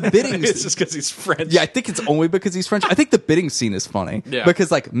guy. The bidding it's just because he's French. Yeah, I think it's only because he's French. I think the bidding scene is funny. Yeah.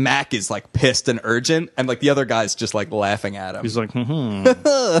 Because like Mac is like pissed and urgent and like the other guy's just like laughing at him. He's like,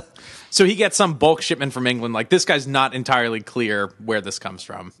 So he gets some bulk shipment from England. Like, this guy's not entirely clear where this comes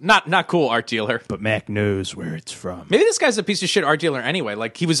from. Not cool, art dealer. but Mac knows where it's from. Maybe this guy's a piece of shit art dealer anyway.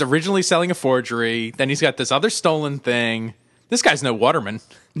 Like, he was originally selling a forgery. Then he's got this other stolen thing. This guy's no Waterman.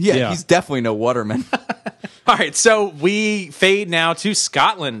 Yeah, he's definitely no Waterman. All right, so we fade now to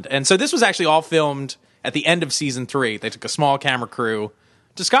Scotland. And so this was actually all filmed at the end of season 3. They took a small camera crew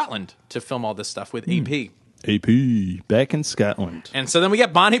to Scotland to film all this stuff with AP. AP, back in Scotland. And so then we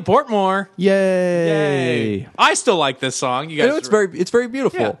get Bonnie Portmore. Yay. I still like this song. You guys, You know, it's very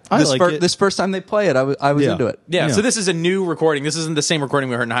beautiful. Yeah, I this, like it. This first time they play it, I was Yeah. into it. Yeah, Yeah. so this is a new recording. This isn't the same recording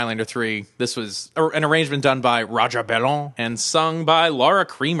we heard in Highlander 3. This was an arrangement done by Roger Bellon and sung by Laura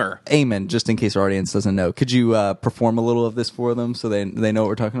Creamer. Eamon, just in case our audience doesn't know, could you perform a little of this for them so they know what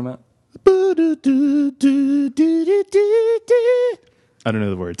we're talking about? I don't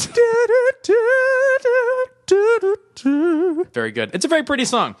know the words. Very good. It's a very pretty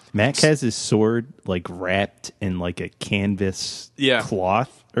song. Mac has his sword like wrapped in like a canvas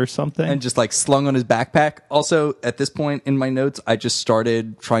cloth or something. And just like slung on his backpack. Also, at this point in my notes, I just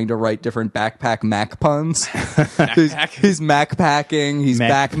started trying to write different backpack Mac puns. He's Mac packing. He's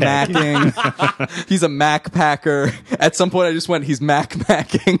Mac backmacking. He's a Mac packer. At some point, I just went, he's Mac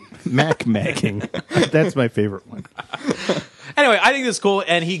macking. Mac macking. That's my favorite one. Anyway, I think this is cool,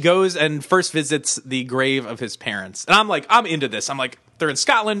 and he goes and first visits the grave of his parents. And I'm into this. I'm like, they're in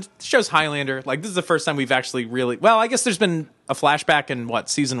Scotland. The show's Highlander. Like, this is the first time we've actually really... Well, I guess there's been a flashback in,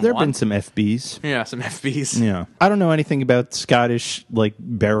 season 1? There have been some FBs. Yeah, some FBs. Yeah. I don't know anything about Scottish, like,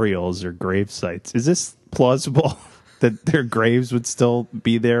 burials or grave sites. Is this plausible? That their graves would still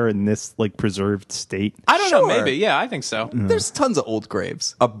be there in this like preserved state? I don't know, Sure. maybe. Yeah, I think so. There's tons of old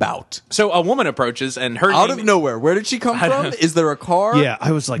graves about. So a woman approaches, and her Out name, of nowhere. Where did she come from? Is there a car? Yeah,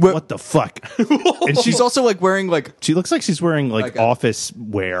 I was like, Where- what the fuck? And she's also like wearing like... She looks like she's wearing like Like a- office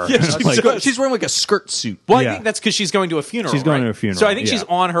wear. she's wearing like a skirt suit. well, I Yeah. think that's because she's going to a funeral. She's going right? to a funeral, So I think yeah. she's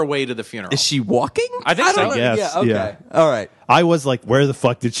on her way to the funeral. Is she walking? I think so. don't know. Yes, Yeah, okay. yeah. All right. I was like, where the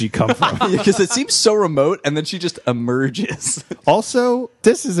fuck did she come from? Because it seems so remote, and then she just emerges. Also,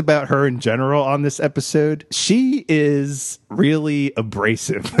 this is about her in general on this episode. She is really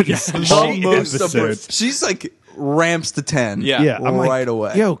abrasive. This whole episode. She's like ramps to 10. Yeah. Yeah, I'm like, right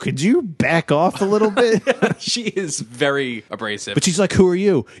away. Yo, could you back off a little bit? She is very abrasive. But she's like, who are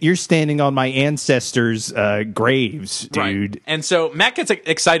you? You're standing on my ancestors' graves, dude. Right. And so Matt gets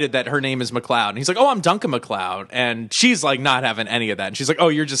excited that her name is McLeod. And he's like, oh, I'm Duncan McLeod. And she's like not having any of that. And she's like, oh,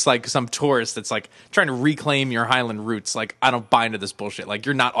 you're just like some tourist that's like trying to reclaim your Highland roots. Like, I don't buy into this bullshit. Like,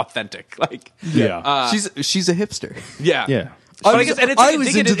 you're not authentic. Like, Yeah. she's a hipster. yeah. Yeah. But I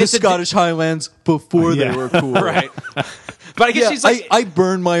was into the Scottish Highlands before Yeah. they were cool. Right. But I guess Yeah, she's like, I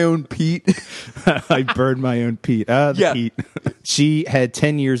burned my own peat. I burned my own peat. The Yeah. peat. She had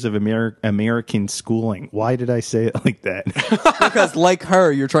 10 years of American schooling. Why did I say it like that? Because like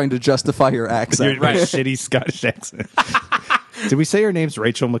her, you're trying to justify your accent. Your shitty Scottish accent. Did we say her name's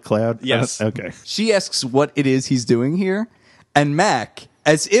Rachel McLeod? Yes. Okay. She asks what it is he's doing here, and Mac,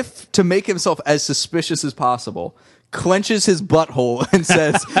 as if to make himself as suspicious as possible, clenches his butthole and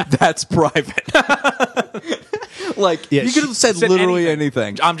says, that's private. Like, Yeah, you could have said literally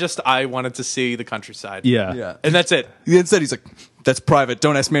anything. I wanted to see the countryside. Yeah. Yeah. And that's it. Instead, he's like, that's private.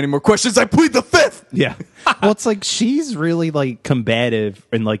 Don't ask me any more questions. I plead the fifth. Yeah. Well, it's like she's really like combative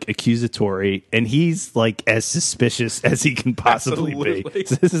and like accusatory, and he's like as suspicious as he can possibly Absolutely. be.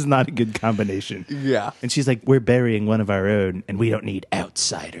 So this is not a good combination. Yeah. And she's like, we're burying one of our own, and we don't need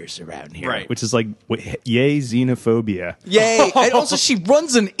outsiders around here. Right. Which is like, yay, xenophobia. Yay. And also, she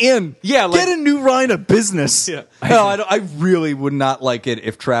runs an inn. Yeah, like- Get a new line of business. Yeah. No, I really would not like it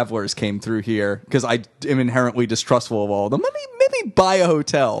if travelers came through here, because I am inherently distrustful of all of them. Maybe buy a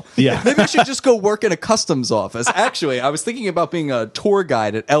hotel. Yeah. Maybe I should just go work in a customs office. Actually, I was thinking about being a tour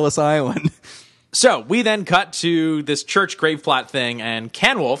guide at Ellis Island. So we then cut to this church grave plot thing, and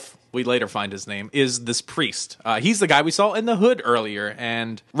Canwolf, we later find his name, is this priest. He's the guy we saw in The Hood earlier,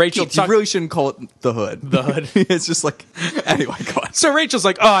 and Rachel... You really shouldn't call it the Hood. The Hood. It's just like, anyway, go on. So Rachel's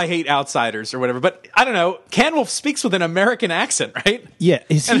like, oh, I hate outsiders or whatever. But I don't know. Canwolf speaks with an American accent, right? Yeah.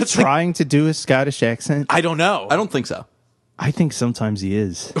 Is he And it's like- trying to do a Scottish accent? I don't know. I don't think so. I think sometimes he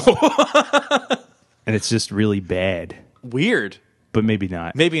is. And it's just really bad, Weird. but maybe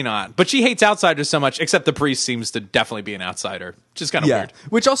not. Maybe not. But she hates outsiders so much, except the priest seems to definitely be an outsider. Which is kind of Yeah, weird.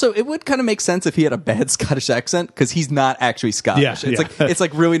 which also it would kind of make sense if he had a bad Scottish accent, because he's not actually Scottish. Yeah, It's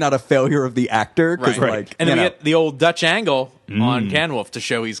like really not a failure of the actor. 'Cause, Right. like, And then you we know. get the old Dutch angle on Canwolf to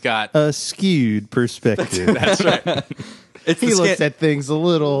show he's got... A skewed perspective. That's right. It's He the looks scan- at things a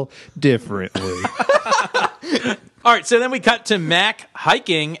little differently. All right, so then we cut to Mac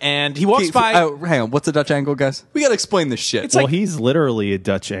hiking, and he walks by... Oh, hang on. What's a Dutch angle, guys? We got to explain this shit. It's Well, like- he's literally a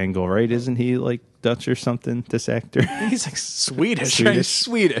Dutch angle, right? Isn't he like Dutch or something, this actor? He's like Swedish. Swedish. Right?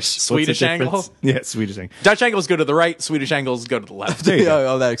 Swedish. What's the Swedish angle. difference? Yeah, Swedish angle. Dutch angles go to the right, Swedish angles go to the left. There you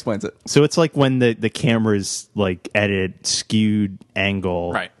go. Oh, that explains it. So it's like when the camera's like at a skewed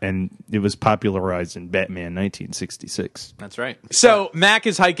angle, Right. And it was popularized in Batman 1966. That's right. So Mac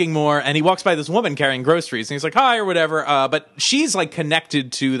is hiking more, and he walks by this woman carrying groceries, and he's like, hi, or whatever. But she's like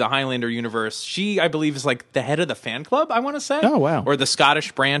connected to the Highlander universe. She, I believe, is like the head of the fan club, I want to say. Oh, wow. Or the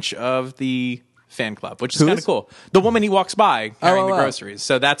Scottish branch of the fan club, which is Who kind of is? cool. The woman he walks by carrying the wow. groceries.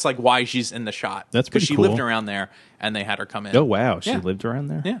 So that's like why she's in the shot. That's because pretty she cool. lived around there, and they had her come in. Oh, wow. She Yeah. lived around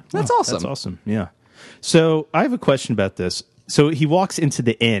there? Yeah. That's Oh, awesome. That's awesome. Yeah. So I have a question about this. So he walks into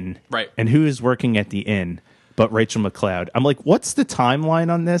the inn. Right. And who is working at the inn? but Rachel McLeod. I'm like, what's the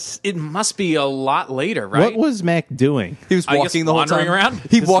timeline on this? It must be a lot later, right? What was Mac doing? He was I guess walking the whole wandering time. around?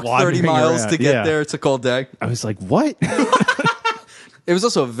 He Just walked 30 wandering miles around, to get yeah. there. It's a cold day. I was like, what? It was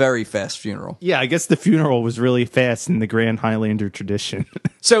also a very fast funeral. Yeah, I guess the funeral was really fast in the Grand Highlander tradition.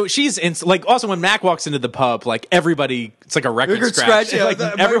 So she's in, like, also when Mac walks into the pub, like everybody, it's like a record scratch. yeah, Like,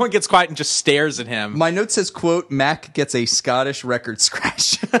 everyone gets quiet and just stares at him. My note says, quote, Mac gets a Scottish record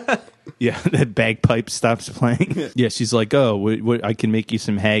scratch. Yeah, that bagpipe stops playing. Yeah, she's like, oh, I can make you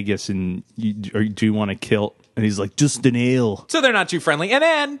some haggis, and or do you want a kilt? And he's like, just an ale. So they're not too friendly. And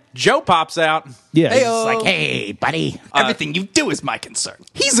then Joe pops out. Yeah, he's Heyo. Like, hey, buddy. Everything you do is my concern.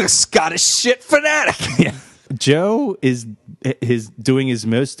 He's a Scottish shit fanatic. yeah. Joe is doing his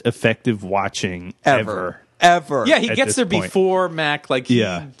most effective watching ever. Ever. Yeah, he At gets this there point. before Mac. Like, he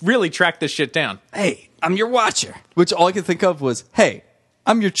Yeah. really tracked this shit down. Hey, I'm your watcher. Which all I could think of was, hey,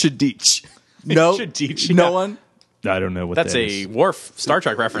 I'm your Chadich. No, Chadich, no yeah. one. I don't know what That's that a is. Worf Star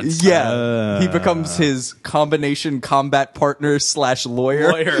Trek reference. Yeah, he becomes his combination combat partner /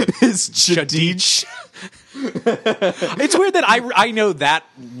 lawyer. Lawyer. His Chadich. It's weird that I know that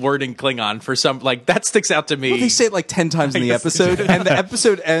word in Klingon for some, like, that sticks out to me. They say it like 10 times in the guess episode, and the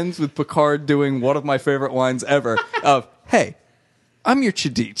episode ends with Picard doing one of my favorite lines ever of, hey, I'm your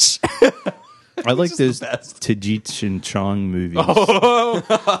Chadich. I like those the best. Tajich and Chong movies.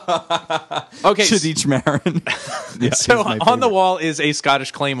 Okay, Chadich Marin. Yeah, so he's my on the favorite. wall is a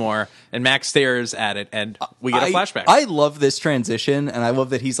Scottish claymore, and Max stares at it, and we get a flashback. I love this transition, and I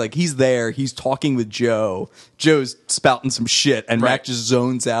love that he's there, he's talking with Joe. Joe's spouting some shit, and Mac Right. just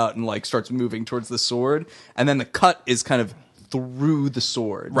zones out and like starts moving towards the sword, and then the cut is kind of through the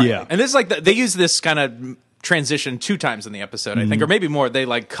sword. Right. Yeah. And this is like they use this kind of transition 2 times in the episode, I think, or maybe more. They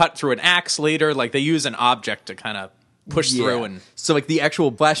like cut through an axe later. Like they use an object to kind of push through, and so like the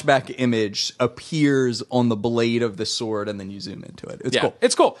actual flashback image appears on the blade of the sword, and then you zoom into it. It's yeah, cool.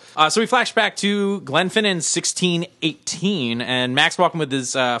 it's cool. So we flash back to Glenfinnan 1618, and Max walking with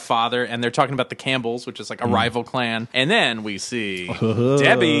his father, and they're talking about the Campbells, which is like a rival clan. And then we see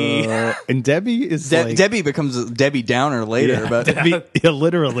Debbie. And Debbie is like... Debbie becomes a Debbie Downer later, Yeah, but Debbie, yeah,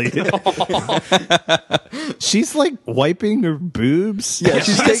 literally. She's like wiping her boobs. yeah, she's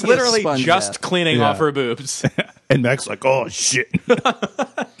She's taking a literally sponge just bath. cleaning Yeah. off her boobs. And Mac's like, oh, shit.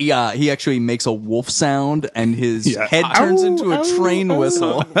 Yeah, he actually makes a wolf sound, and his Yeah. head turns Ow, into a ow, train ow.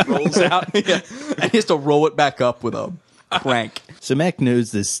 whistle. Rolls out. Yeah. And he has to roll it back up with a crank. So Mac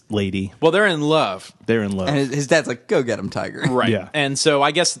knows this lady. Well, they're in love. They're in love. And his dad's like, go get him, Tiger. Right. Yeah. And so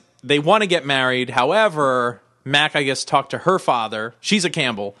I guess they want to get married. However, Mac, I guess, talked to her father. She's a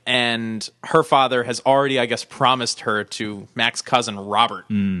Campbell. And her father has already, I guess, promised her to Mac's cousin, Robert.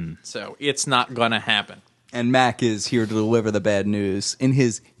 So it's not going to happen. And Mac is here to deliver the bad news in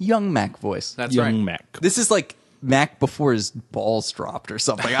his young Mac voice. That's Young right. Mac. This is like Mac before his balls dropped or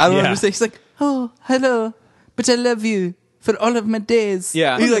something. I don't Yeah. understand. He's like, oh, hello, but I love you for all of my days.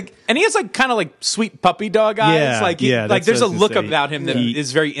 Yeah. He's like, and he has like kind of like sweet puppy dog eyes. Yeah, like, yeah, like that's there's a what I was look gonna say. about him that He-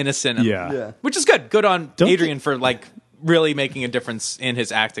 is very innocent. and- Yeah. Yeah. Which is good. Good on Don't Adrian for like really making a difference in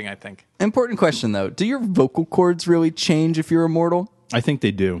his acting, I think. important question though. Do your vocal cords really change if you're immortal? I think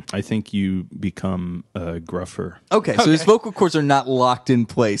they do. I think you become gruffer. Okay, so his vocal cords are not locked in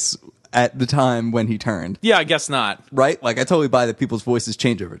place at the time when he turned, Yeah, I guess not. right? Like, I totally buy that people's voices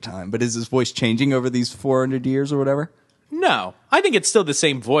change over time, but is his voice changing over these 400 years or whatever? No. I think it's still the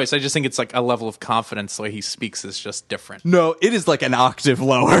same voice. I just think it's like a level of confidence. The way he speaks is just different. No, it is like an octave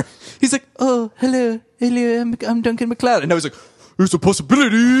lower. He's like, oh, hello, I'm Duncan MacLeod. And I was like, there's a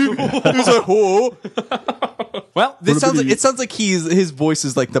possibility. He's like, oh. Well, It sounds like his voice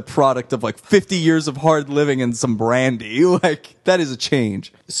is like the product of like 50 years of hard living and some brandy. Like, that is a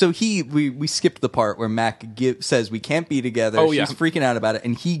change. So we skipped the part where Mac says we can't be together. Oh, She's yeah. freaking out about it,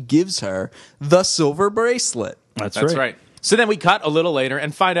 and he gives her the silver bracelet. That's that's right. So then we cut a little later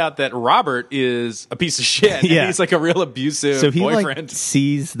and find out that Robert is a piece of shit. Yeah. And he's like a real abusive So he boyfriend. like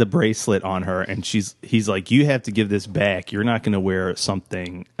sees the bracelet on her, and he's like, "You have to give this back. You're not going to wear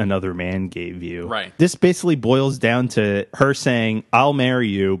something another man gave you." Right. This basically boils down to her saying, "I'll marry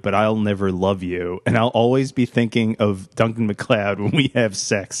you, but I'll never love you, and I'll always be thinking of Duncan MacLeod when we have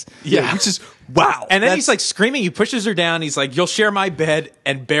sex." yeah. Which is, wow. And then That's- he's like screaming. He pushes her down. He's like, "You'll share my bed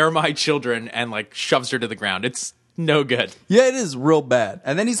and bear my children," and like shoves her to the ground. It's no good. yeah, it is real bad.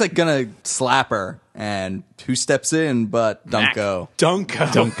 And then he's like gonna slap her, and who steps in but Dunko?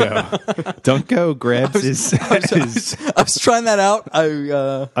 Dunko. Dunko grabs his. I was trying that out.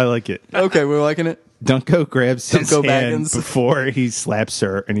 I like it. Okay, we're liking it. Dunko grabs his Dunko hand Baggins. before he slaps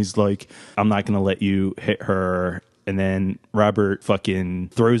her, and he's like, "I'm not going to let you hit her." And then Robert fucking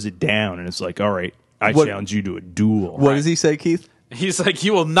throws it down, and it's like, "All right, I challenge you to a duel. What does he say, Keith? He's like,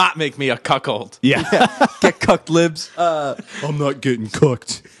 you will not make me a cuckold. Yeah. Get cucked, libs. I'm not getting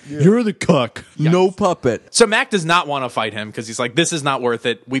cooked. You're the cuck. No puppet. So Mac does not want to fight him because he's like, this is not worth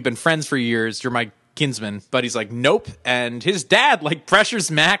it. We've been friends for years. You're my kinsman. But he's like, nope. And his dad like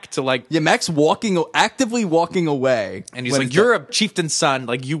pressures Mac to like, Yeah, Mac's actively walking away. and he's when like, it's you're a chieftain's son.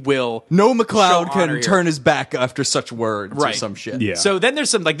 Like, you will. No show McLeod honor can here. turn his back after such words or Right. some shit. Yeah. So then there's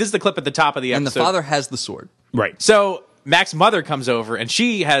some, like, this is the clip at the top of the And the episode. father has the sword. Right. So Mac's mother comes over and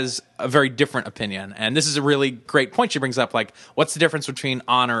she has a very different opinion. And this is a really great point she brings up. Like, what's the difference between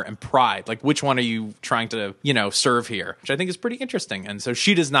honor and pride? Like, which one are you trying to, serve here? Which I think is pretty interesting. And so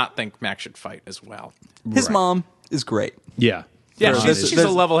she does not think Mac should fight as well. His mom is great. Yeah. Yeah, There's- she's a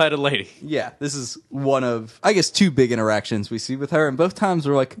there's- level-headed lady. Yeah, this is one of, I guess, 2 big interactions we see with her, and both times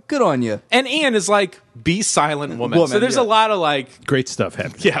we're like, good on you. And Ian is like, be silent woman. So there's yeah. a lot of like, Great stuff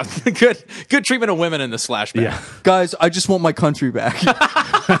happening. yeah, good treatment of women in this flashback. Yeah. Guys, I just want my country back.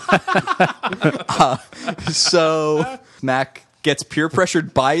 So Mac gets peer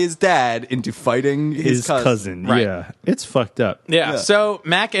pressured by his dad into fighting his cousin. Right. Yeah. It's fucked up. Yeah. So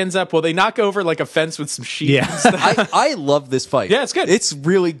Mac ends up, they knock over like a fence with some sheep. Yeah. I love this fight. Yeah, it's good. It's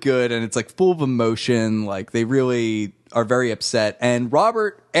really good, and it's like full of emotion. Like they really are very upset. And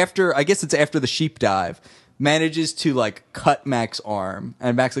Robert, after the sheep dive, manages to like cut Mac's arm,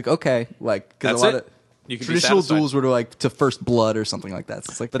 and Mac's like, okay, like because That's a lot it. of You can be traditional satisfied. duels were like to first blood or something like that.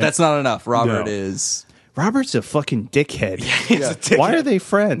 So it's like, but that's not enough. Robert No. is. Robert's a fucking dickhead. He's a dickhead. Why are they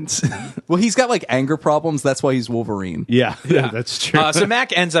friends? Well, he's got like anger problems. That's why he's Wolverine. yeah. That's true. So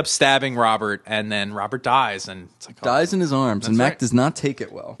Mac ends up stabbing Robert, and then Robert dies, and it's like, Dies in his arms, and That's Mac right. does not take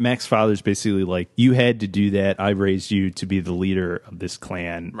it well. Mac's father's basically like, you had to do that. I raised you to be the leader of this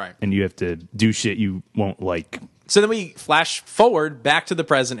clan. Right. And you have to do shit you won't like. So then we flash forward back to the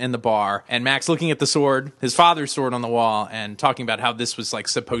present in the bar, and Mac's looking at the sword, his father's sword on the wall, and talking about how this was like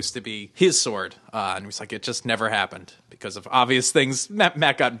supposed to be his sword. And he's like, it just never happened because of obvious things.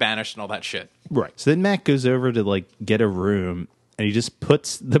 Mac got banished and all that shit. Right. So then Mac goes over to like get a room and he just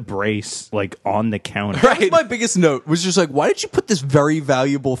puts the brace like on the counter. That was my biggest note was just like, why did you put this very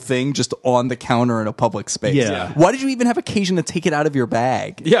valuable thing just on the counter in a public space? Yeah. Why did you even have occasion to take it out of your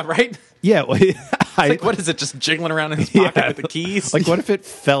bag? Yeah, right? Yeah. Well, Like, what is it, just jiggling around in his pocket with the keys? Like, what if it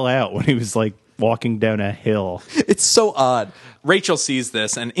fell out when he was like walking down a hill? It's so odd. Rachel sees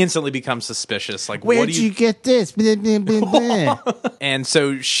this and instantly becomes suspicious. Like, Where'd what do you get this? Blah, blah, blah, blah. And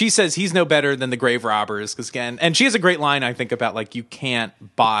so she says he's no better than the grave robbers because again, and she has a great line I think about like you can't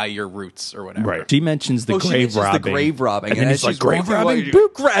buy your roots or whatever. Right. She mentions the She grave mentions robbing. the grave robbing. And then as he's like, she's grave walking away, robbing?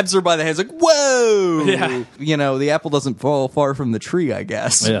 Boo grabs her by the hands like, whoa. Yeah. You know, the apple doesn't fall far from the tree, I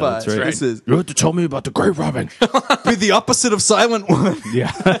guess. Yeah, but that's right. this is You have to tell me about the grave robbing. be the opposite of Silent One.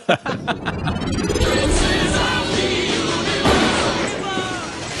 Yeah.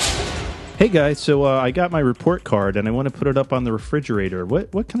 Hey guys, so I got my report card and I want to put it up on the refrigerator.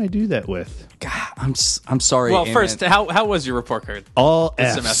 What can I do that with? God, I'm sorry. Well, Ant-Man. first, how was your report card All this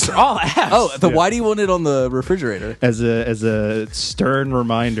Fs. semester? All F's. Oh, why do you want it on the refrigerator? As a stern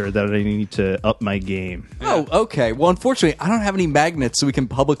reminder that I need to up my game. Oh, okay. Well, unfortunately, I don't have any magnets so we can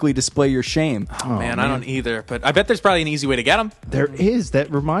publicly display your shame. man, I don't either. But I bet there's probably an easy way to get them. There is.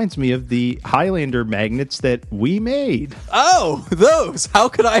 That reminds me of the Highlander magnets that we made. Oh, those. How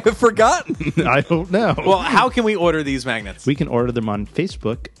could I have forgotten? I don't know. Well, how can we order these magnets? we can order them on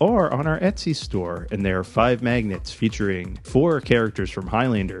Facebook or on our Etsy store. And there are 5 magnets featuring 4 characters from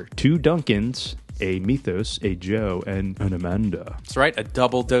Highlander, 2 Duncans, a Mythos, a Joe, and an Amanda. That's right, a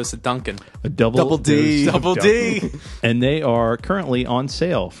double dose of Duncan. A double D. dose of Double D. Duncan. And they are currently on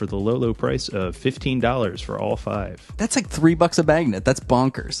sale for the low price of $15 for all 5. That's like $3 a magnet. That's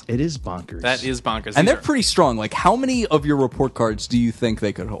bonkers. It is bonkers. That is bonkers. And These they're are- pretty strong. Like, how many of your report cards do you think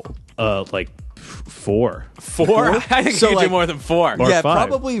they could hold? like 4. 4? I think So, you could like- do more than 4. Or yeah, 5.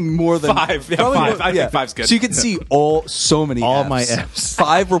 probably more than 5. Yeah, probably 5. I think 5's good. So you can see so many All Fs. my Fs.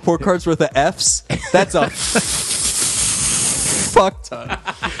 5 report cards worth of Fs. That's a fuck ton.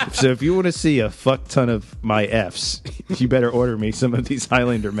 So if you want to see a fuck ton of my Fs, you better order me some of these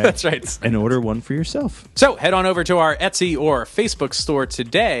Highlander magnets. That's right. And order one for yourself. So head on over to our Etsy or Facebook store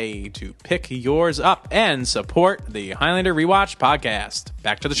today to pick yours up and support the Highlander Rewatch podcast.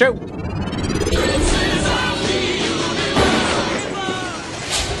 Back to the show.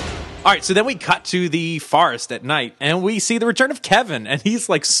 All right, so then we cut to the forest at night, and we see the return of Kevin, and he's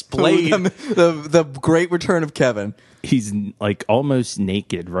like splayed. The great return of Kevin. He's like almost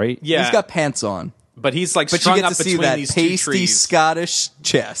naked, right? Yeah, He's got pants on. but he's like But you strung get up to see between that these two pasty trees. Scottish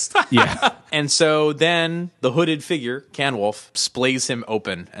chest. Yeah. And so then the hooded figure, Canwolf, splays him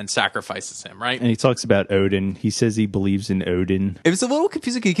open and sacrifices him, right? And he talks about Odin. He says he believes in Odin. It was a little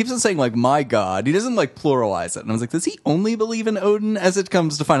confusing. He keeps on saying like "my God." He doesn't like pluralize it, and I was like, does he only believe in Odin? As it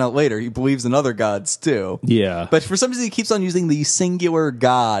comes to find out later, he believes in other gods too. Yeah. But for some reason, he keeps on using the singular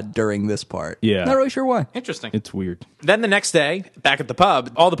god during this part. Yeah. Not really sure why. Interesting. It's weird. Then the next day, back at the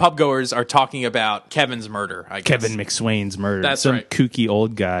pub, all the pub goers are talking about Kevin's murder, I guess. Kevin McSwain's murder. That's Some right. kooky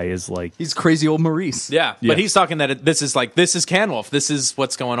old guy is like, He's crazy old Maurice. Yeah, Yeah. but he's talking that this is Canwolf. This is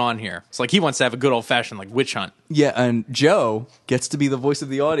what's going on here. It's like he wants to have a good old-fashioned like witch hunt. Yeah, and Joe gets to be the voice of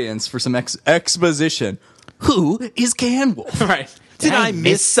the audience for some exposition. Who is Canwolf? Right. Did I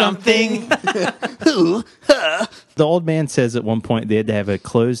miss something? Who? the old man says at one point they had to have a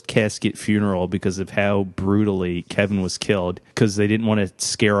closed casket funeral because of how brutally Kevin was killed because they didn't want to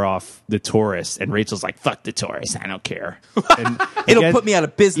scare off the tourists. And Rachel's like, fuck the tourists. I don't care. And It'll again- put me out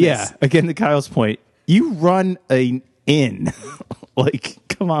of business. Yeah. Again, to Kyle's point, you run an inn. Like,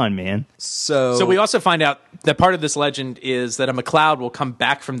 come on, man. So we also find out that part of this legend is that a MacLeod will come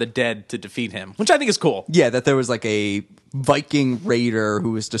back from the dead to defeat him, which I think is cool. Yeah, that there was like a Viking raider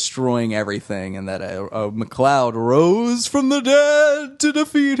who was destroying everything, and that a MacLeod rose from the dead to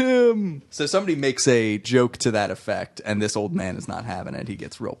defeat him. So somebody makes a joke to that effect, and this old man is not having it. He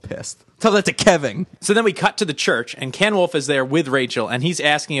gets real pissed. Tell that to Kevin. So then we cut to the church, and Canwolf is there with Rachel, and he's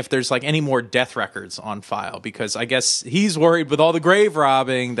asking if there's like any more death records on file, because I guess he's worried with all the grave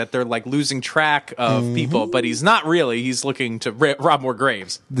robbing that they're like losing track of people, but he's not really. He's looking to rob more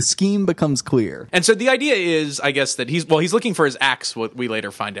graves. The scheme becomes clear. And so the idea is, I guess, that he's looking for his axe, what we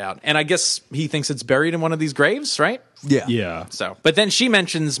later find out. And I guess he thinks it's buried in one of these graves, right? Yeah. Yeah. So, but then she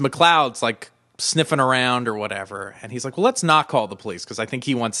mentions MacLeod's like sniffing around or whatever, and he's like, well, let's not call the police, because I think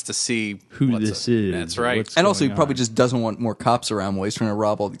he wants to see Who this is. That's right. What's And also, he going probably on. just doesn't want more cops around while he's trying to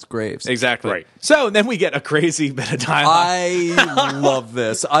rob all these graves. Exactly. Right. So then we get a crazy bit of dialogue. I love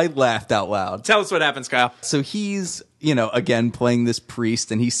this. I laughed out loud. Tell us what happens, Kyle. So he's, again, playing this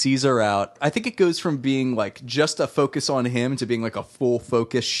priest, and he sees her out. I think it goes from being like just a focus on him to being like a full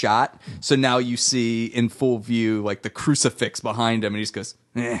focus shot. So now you see in full view like the crucifix behind him, and he just goes,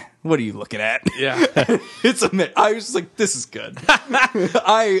 what are you looking at? Yeah. It's a minute. I was just like, this is good.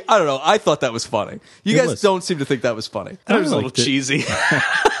 I don't know. I thought that was funny. You guys was. don't seem to think that was funny. That was a liked little it. cheesy.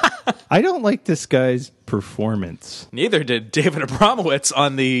 I don't like this guy's performance. Neither did David Abramowitz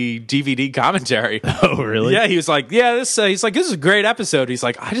on the DVD commentary. Oh, really? Yeah, he was like, this is a great episode. He's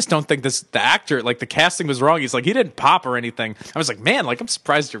like, I just don't think the actor, like the casting was wrong. He's like, he didn't pop or anything. I was like, man, like I'm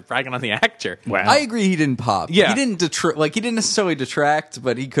surprised you're bragging on the actor. Wow. I agree he didn't pop. Yeah. He didn't he didn't necessarily detract,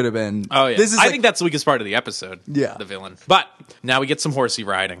 but he could have been. Oh yeah, This is I like- think that's the weakest part of the episode. Yeah. The villain. But now we get some horsey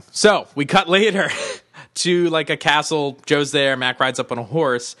riding. So we cut later to like a castle. Joe's there. Mac rides up on a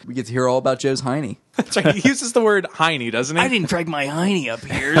horse. we get to hear all about Joe's hiney. That's right. He uses the word hiney, doesn't he? didn't drag my hiney up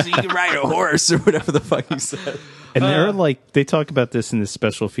here so you can ride a horse or whatever the fuck he said. And they're like, they talk about this in the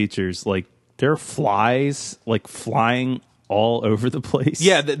special features. Like, there are flies like flying all over the place.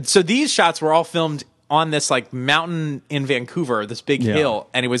 Yeah. So these shots were all filmed on this like mountain in Vancouver, this big Yeah. hill,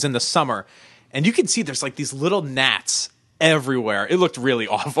 and it was in the summer. And you can see there's like these little gnats everywhere. It looked really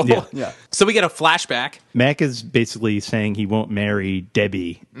awful. Yeah. Yeah. So we get a flashback. Mac is basically saying he won't marry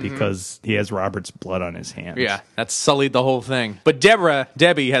Debbie because he has Robert's blood on his hands. Yeah, that's sullied the whole thing. But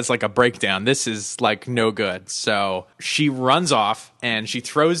Debbie has like a breakdown. This is like no good. So she runs off and she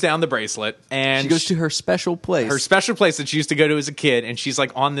throws down the bracelet and She goes to her special place. her special place that she used to go to as a kid, and she's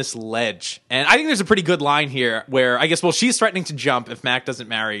like on this ledge. And I think there's a pretty good line here where I guess, she's threatening to jump if Mac doesn't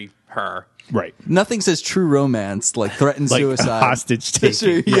marry her. Right. Nothing says true romance like threatened Like suicide. hostage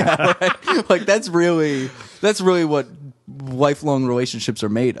taking. Yeah, right? Like that's really what lifelong relationships are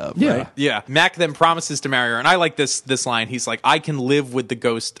made of. Yeah. Right? Yeah. Mac then promises to marry her, and I like this line. He's like, I can live with the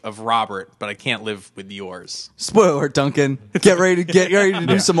ghost of Robert, but I can't live with yours. Spoiler alert, Duncan. Get ready to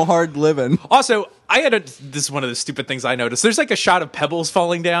do some hard living. Also, this is one of the stupid things I noticed. There's like a shot of pebbles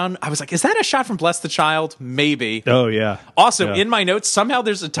falling down. I was like, is that a shot from Bless the Child? Maybe. Oh, yeah. Also, Yeah. in my notes, somehow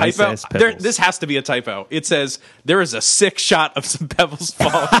there's a typo. Nice-ass pebbles. This has to be a typo. It says, there is a sick shot of some pebbles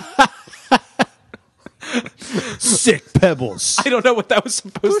falling. Sick pebbles. I don't know what that was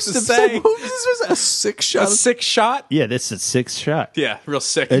supposed to say. This was a sick shot. A sick shot? Yeah, this is 6th shot. Yeah, real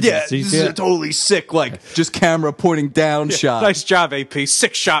sick. It's- Yeah, So you this see is a it? totally sick, like just camera pointing down shot. Nice job, AP.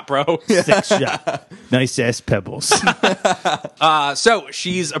 Sick shot, bro. Sixth shot. Nice ass pebbles. So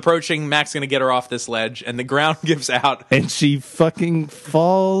she's approaching. Mac's going to get her off this ledge, and the ground gives out. And she fucking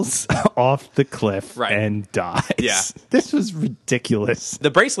falls off the cliff Right. and dies. Yeah. This was ridiculous.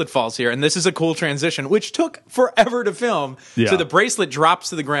 The bracelet falls here, and this is a cool transition, which took forever to film. Yeah. So the bracelet drops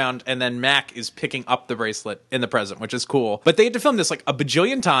to the ground, and then Mac is picking up the bracelet in the present, which is cool. But they had to film this like a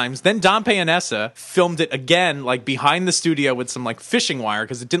bajillion times. Then Dom Payanessa filmed it again, like behind the studio with some like fishing wire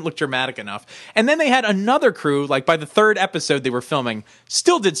because it didn't look dramatic enough. And then they had another crew, like by the third episode they were filming,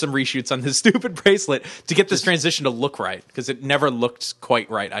 still did some reshoots on this stupid bracelet to get this transition to look right because it never looked quite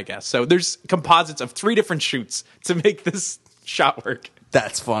right, I guess. So there's composites of 3 different shoots to make this shot work.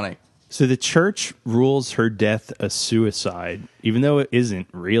 That's funny. So the church rules her death a suicide, even though it isn't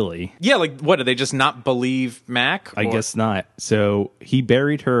really. Yeah, like what, do they just not believe Mac? I Or- guess not. So he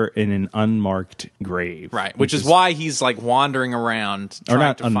buried her in an unmarked grave. Right, which is why he's like wandering around. Or trying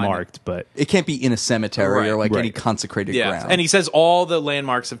not to find unmarked, but It can't be in a cemetery Right, or like any right. consecrated Yeah, ground. and he says all the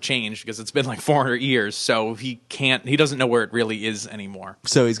landmarks have changed because it's been like 400 years, so he doesn't know where it really is anymore.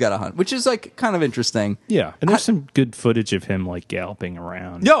 So he's got a hunt, which is like kind of interesting. yeah. And there's some good footage of him like galloping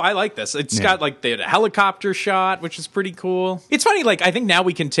around. No, I like this. It's got like they had a helicopter shot, which is pretty cool. It's funny, like I think now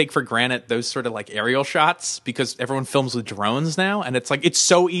we can take for granted those sort of like aerial shots because everyone films with drones now, and it's like it's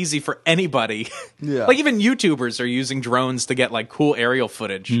so easy for anybody. Yeah. Like even YouTubers are using drones to get like cool aerial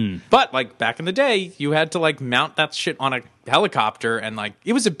footage. But like back in the day, you had to like mount that shit on a helicopter, and like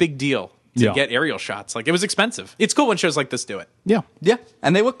it was a big deal to Yeah. get aerial shots. Like it was expensive. It's cool when shows like this do it. Yeah. Yeah,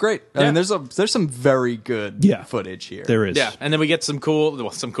 and they look great. I Yeah. mean, there's some very good Yeah. footage here. There is. Yeah, and then we get some cool.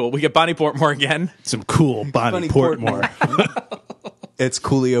 We get Bonnie Portmore again. Some cool Bonnie Bonnie Portmore. It's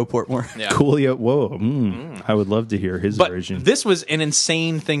Coolio Portmore. Yeah. Coolio. Whoa. I would love to hear his But version. this was an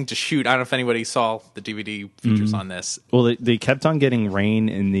insane thing to shoot. I don't know if anybody saw the DVD features on this. Well, they kept on getting rain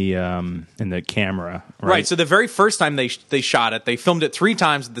in the camera, Right. So the very first time they shot it, they filmed it 3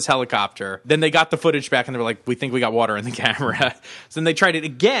 times with this helicopter. Then they got the footage back and they were like, we think we got water in the camera. So then they tried it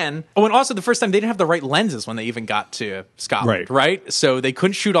again. Oh, and also the first time they didn't have the right lenses when they even got to Scotland. Right. So they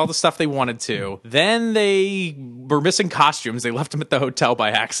couldn't shoot all the stuff they wanted to. Then they were missing costumes. They left them at the hotel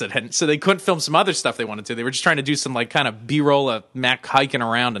by accident. So they couldn't film some other stuff they wanted to. They were just trying to do some like kind of B-roll of Mac hiking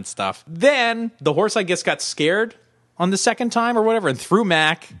around and stuff. Then the horse, I guess, got scared on the second time or whatever and threw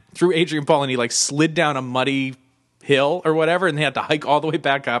Adrian Paul, and he like slid down a muddy hill or whatever, and they had to hike all the way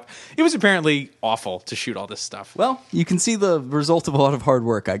back up. It was apparently awful to shoot all this stuff. Well, you can see the result of a lot of hard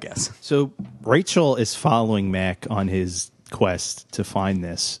work, I guess. So Rachel is following Mac on his quest to find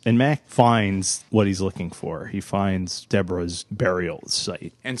this, and Mac finds what he's looking for. He finds Deborah's burial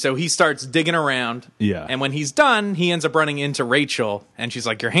site. And so he starts digging around. Yeah. And when he's done, he ends up running into Rachel, and she's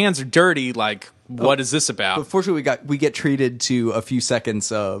like, your hands are dirty. Like, what is this about? But fortunately, we get treated to a few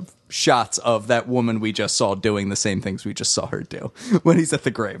seconds of shots of that woman we just saw doing the same things we just saw her do when he's at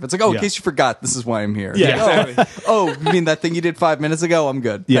the grave. It's like, oh, in Yeah. case you forgot, this is why I'm here. Yeah, Like, exactly. Oh, you mean that thing you did 5 minutes ago? I'm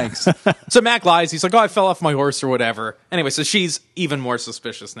good. Yeah. Thanks. So Mac lies. He's like, oh, I fell off my horse or whatever. Anyway, so she's even more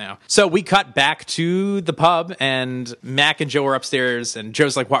suspicious now. So we cut back to the pub, and Mac and Joe are upstairs, and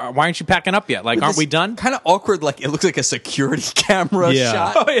Joe's like, why aren't you packing up yet? Like, aren't we done? Kind of awkward. Like, it looks like a security camera Yeah.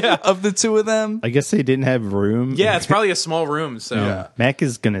 shot of the two of them. I guess they didn't have room. Yeah, it's probably a small room, so... Yeah. Mac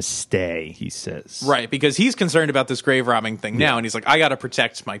is gonna stay, he says. Right, because he's concerned about this grave robbing thing now, and he's like, I gotta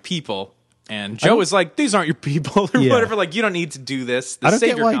protect my people. And Joe is like, these aren't your people, or Yeah. whatever. Like, you don't need to do this. I don't Save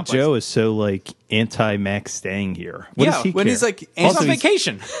get your why complex. Joe is so like anti-Mac staying here. What Yeah, does he when care? he's like, He's on also,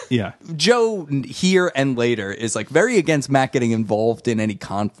 vacation. yeah, Joe here and later is like very against Mac getting involved in any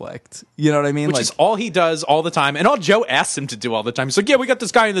conflict. You know what I mean? Which like, is all he does all the time, and all Joe asks him to do all the time. He's like, yeah, we got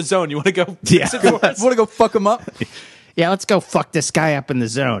this guy in the zone. You want to go fix it for us? want to go fuck him up? Yeah, let's go fuck this guy up in the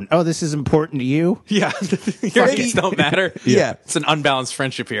zone. Oh, this is important to you? Yeah, your needs don't matter. Yeah. It's an unbalanced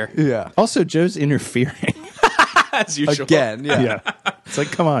friendship here, Yeah. Also, Joe's interfering. as usual. Again, yeah. yeah, it's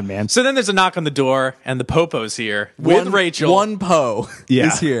like, come on, man. So then there's a knock on the door, and the Popo's here with Rachel. One Poe Yeah.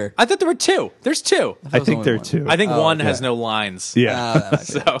 is here. I thought there were 2. There's 2. I think only there one. too. I think one okay. has no lines. yeah,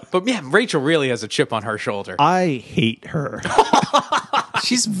 So, but yeah, Rachel really has a chip on her shoulder. I hate her.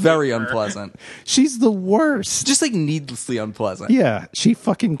 She's very unpleasant. She's the worst. Just like needlessly unpleasant. Yeah, she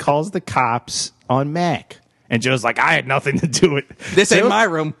fucking calls the cops on Mac. And Joe's like, I had nothing to do with it. This ain't Joe- my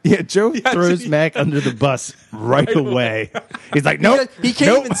room. Yeah, Joe throws Mac under the bus right away. He's like, nope. He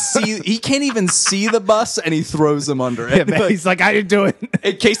can't nope. even see. He can't even see the bus, and he throws him under it. Yeah, Mac, he's like, I didn't do it.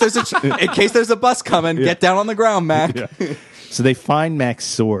 in case there's a bus coming, get down on the ground, Mac. Yeah. So they find Mac's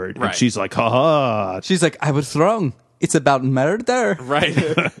sword, Right. and she's like, ha ha. She's like, I was wrong. It's about murder. Right.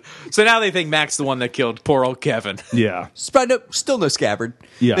 So now they think Mac's the one that killed poor old Kevin. Yeah. Still no scabbard.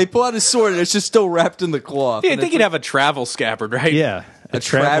 Yeah. They pull out his sword and it's just still wrapped in the cloth. Yeah, I And think it's he'd have a travel scabbard, right? Yeah. A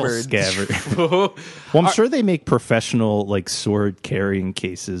travel trabbard. scabbard. Well, I'm sure they make professional like sword carrying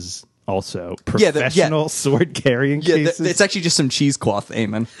cases also. Yeah, Professional sword carrying Yeah, cases. it's actually just some cheesecloth,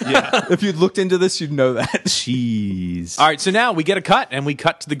 Eamon. Yeah. If you'd looked into this, you'd know that. cheese. All right, so now we get a cut, and we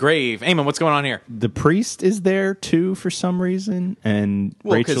cut to the grave. Eamon, what's going on here? The priest is there too for some reason, and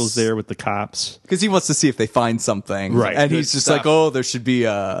Well, Rachel's 'cause- there with the cops. Because he wants to see if they find something. Right. And Good he's just stuff. like, oh, there should be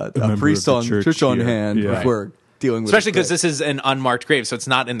a member priest of on the church on here. hand. Yeah. If we're dealing with Especially because this. this is an unmarked grave, so it's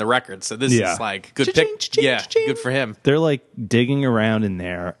not in the record. So this Yeah. is like good Cha-ching, pick. cha-ching, Yeah, cha-ching. good for him. They're like digging around in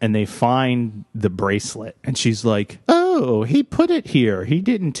there, and they find the bracelet, and she's like, "Oh, he put it here. He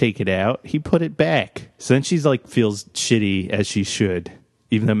didn't take it out. He put it back." So then she's like, feels shitty as she should,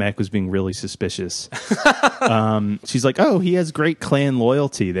 even though Mac was being really suspicious. She's like, "Oh, he has great clan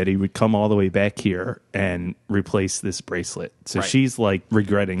loyalty that he would come all the way back here and replace this bracelet." So Right. she's like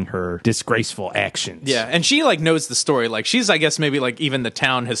regretting her disgraceful actions. Yeah, and she like knows the story. Like she's, I guess, maybe like even the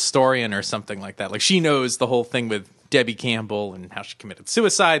town historian or something like that. Like she knows the whole thing with Debbie Campbell and how she committed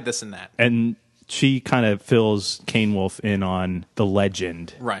suicide, this and that. And she kind of fills Cane Wolf in on the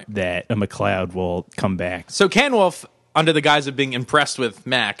legend Right. that a McLeod will come back. So Canwolf, under the guise of being impressed with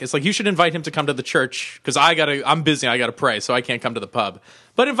Mac, is like, you should invite him to come to the church because I'm busy, I gotta pray, so I can't come to the pub.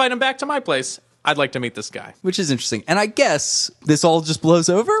 But invite him back to my place. I'd like to meet this guy. Which is interesting. And I guess this all just blows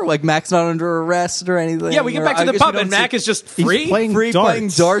over? Like Mac's not under arrest or anything? Yeah, we get Or back to I the guess pub we don't and Mac see- is just He's free. playing playing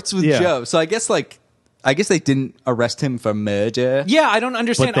darts with Yeah. Joe. So I guess they didn't arrest him for murder. Yeah, I don't But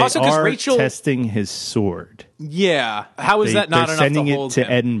understand. they Also, because are Rachel. testing his sword. Yeah, how is that not they're enough sending to it hold to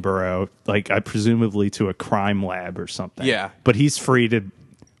him? Edinburgh, like presumably to a crime lab or something. Yeah. But he's free to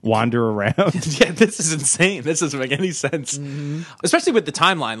wander around. Yeah, this is insane. This doesn't make any sense. Especially with the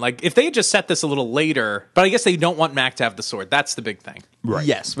timeline. Like, if they had just set this a little later, but I guess they don't want Mac to have the sword. That's the big thing. Right.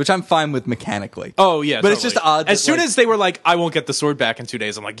 Yes, which I'm fine with mechanically. Oh, yeah. But it's totally. just odd As that, soon like- as they were like, I won't get the sword back in 2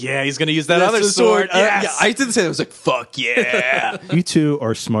 days, I'm like, yeah, he's going to use that That's other the sword. Yes. Yeah, I didn't say that. I was like, fuck yeah. You two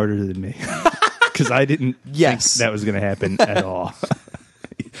are smarter than me. Because I didn't Yes. think that was going to happen at all.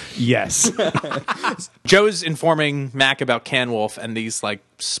 Yes. Joe's informing Mac about Canwolf and these like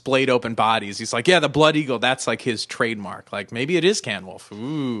splayed open bodies. He's like, yeah, the Blood Eagle, that's like his trademark. Like maybe it is Canwolf.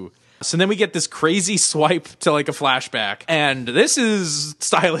 Ooh. So then we get this crazy swipe to like a flashback, and this is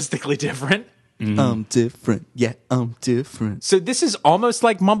stylistically different. I'm different. Yeah, I'm different. So this is almost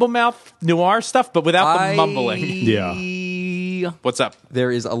like mumble mouth noir stuff, but without the mumbling. Yeah. What's up?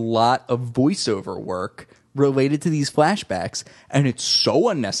 There is a lot of voiceover work related to these flashbacks, and it's so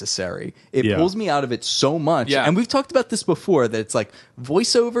unnecessary. It Yeah. pulls me out of it so much. Yeah. And we've talked about this before, that it's like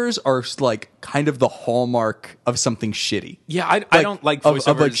voiceovers are like kind of the hallmark of something shitty. Yeah, I don't like voiceovers.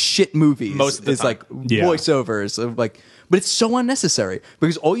 of like shit movies. most of the is time. like Yeah. voiceovers of like, but it's so unnecessary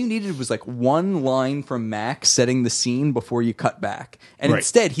because all you needed was like one line from Mac setting the scene before you cut back, and Right.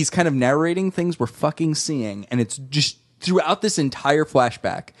 instead he's kind of narrating things we're fucking seeing, and it's just throughout this entire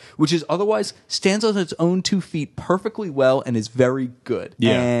flashback, which is otherwise stands on its own 2 feet perfectly well and is very good.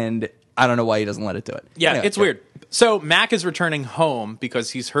 Yeah. And I don't know why he doesn't let it do it. Yeah, Anyway, it's weird. So Mac is returning home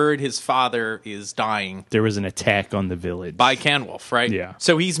because he's heard his father is dying There was an attack on the village. by Canwolf, right? Yeah.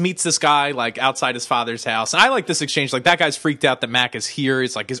 So he meets this guy like outside his father's house, and I like this exchange. Like that guy's freaked out that Mac is here.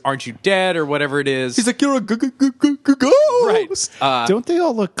 He's like, "Aren't you dead?" or whatever it is. He's like, you're a ghost. right? Don't they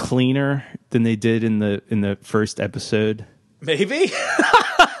all look cleaner than they did in the first episode? Maybe.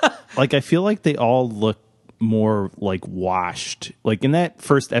 Like, I feel like they all look more like washed. Like in that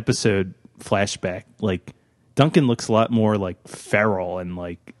first episode flashback, like Duncan looks a lot more like feral and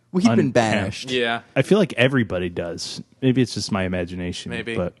like Well, he'd been unkempt. banished. Yeah, I feel like everybody does. Maybe it's just my imagination.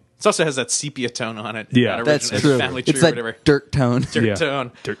 maybe. But It also has that sepia tone on it. Yeah. That That's original true. Family Tree It's or that whatever. dirt tone. Dirt yeah.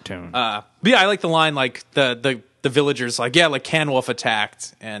 tone. Dirt tone. But yeah, I like the line like the villagers like, yeah, like Canwolf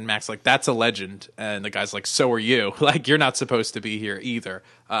attacked, and Mac's like, that's a legend, and the guy's like, so are you. Like you're not supposed to be here either,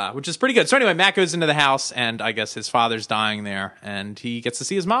 which is pretty good. So anyway, Mac goes into the house, and I guess his father's dying there, and he gets to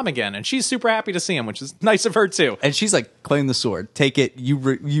see his mom again, and she's super happy to see him, which is nice of her too. And she's like, claim the sword. Take it. You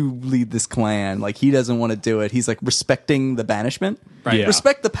lead this clan. Like, he doesn't want to do it. He's like respecting the banishment. Right. Yeah.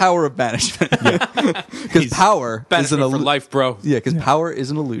 Respect the power of banishment. Because power is an Banishment for life, bro. Yeah, because power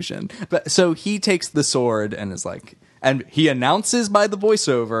is an illusion. But so he takes the sword and is like, and he announces by the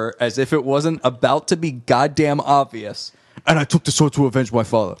voiceover as if it wasn't about to be goddamn obvious. And I took the sword to avenge my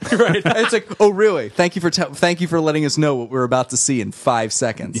father. Right. And it's like, oh really? Thank you for letting us know what we're about to see in 5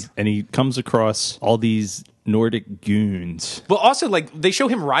 seconds. and he comes across all these Nordic goons. Well, also, like, they show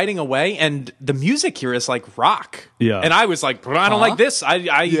him riding away, and the music here is like rock. Yeah. And I was like, I don't like this. I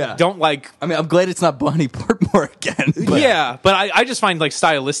Yeah. don't like. I mean, I'm glad it's not Bonnie Portmore again. But Yeah, but I just find, like,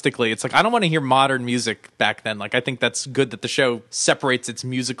 stylistically, it's like, I don't want to hear modern music back then. Like, I think that's good that the show separates its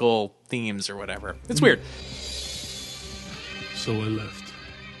musical themes or whatever. It's weird. So I left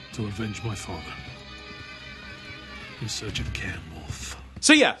to avenge my father in search of Canwolf.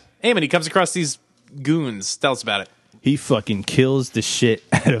 So, yeah, Eamon, he comes across these goons. Tell us about it. He fucking kills the shit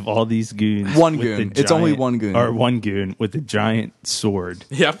out of all these goons. One with goon. the It's only one goon. Or one goon with a giant sword.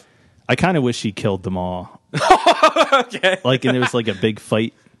 Yep. I kind of wish he killed them all. Okay. Like, and there was like a big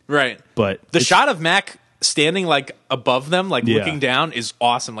fight, Right. but The it's- shot of Mac standing, like, above them, like, Yeah. looking down is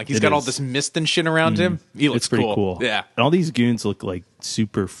awesome. Like, he's It got all is. this mist and shit around him. He looks it's pretty cool. Yeah. And all these goons look like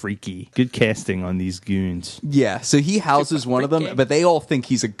super freaky. Good casting on these goons. Yeah, so he houses one of them, but they all think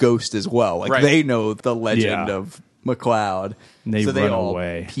he's a ghost as well. Like Right. they know the legend Yeah. of McLeod. And they so they run all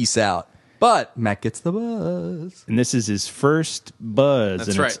away. peace out. But Mac gets the buzz. And this is his first buzz. That's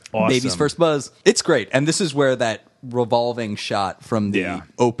and right. It's awesome. Baby's first buzz. It's great. And this is where that revolving shot from the Yeah.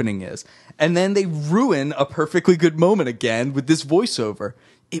 opening is. And then they ruin a perfectly good moment again with this voiceover.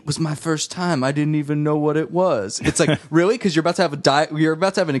 It was my first time. I didn't even know what it was. It's like, really? Because you're about to have you're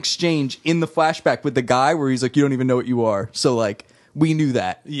about to have an exchange in the flashback with the guy where he's like, you don't even know what you are. So like, we knew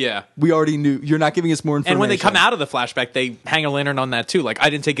that. Yeah. We already knew. You're not giving us more information. And when they come out of the flashback, they hang a lantern on that too. Like, I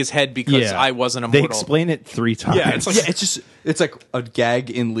didn't take his head because I wasn't They immortal. explain it 3 times. Yeah, it's like- Yeah, it's like a gag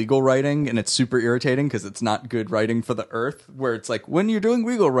in legal writing, and it's super irritating because it's not good writing for the Earth. Where it's like when you're doing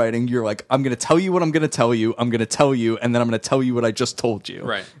legal writing, you're like, I'm going to tell you what I'm going to tell you, I'm going to tell you, and then I'm going to tell you what I just told you.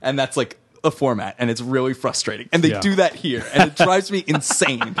 Right. And that's like a format, and it's really frustrating. And they Yeah. do that here, and it drives me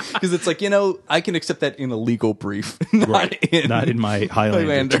insane because it's like, I can accept that in a legal brief, not in my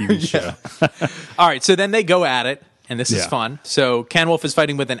Highlander TV show. All right, so then they go at it, and this is Yeah. fun. So Canwolf is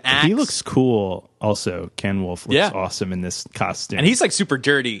fighting with an axe. He looks cool. Also, Ken Wolf looks Yeah. awesome in this costume. and he's like super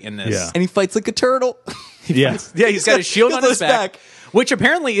dirty in this. Yeah. and he fights like a turtle. yeah. Yeah, he's got a shield on his back, back. which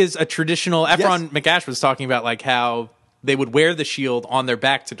apparently is a traditional. Efron Yes. McAsh was talking about like how they would wear the shield on their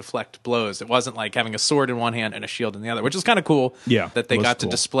back to deflect blows. It wasn't like having a sword in one hand and a shield in the other, which is kind of cool. Yeah, that they it was got to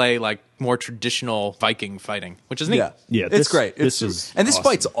cool. display like more traditional Viking fighting, which is neat. Yeah, it's this- great. this It's, is and this awesome.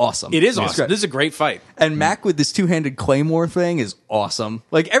 fight's awesome. It is It's awesome. great. This is a great fight. And Mac with this two-handed claymore thing is awesome.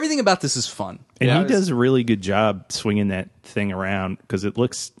 Like everything about this is fun. And Yeah. he does a really good job swinging that thing around because it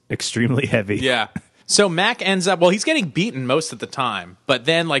looks extremely heavy. Yeah. So Mac ends up, well, he's getting beaten most of the time, but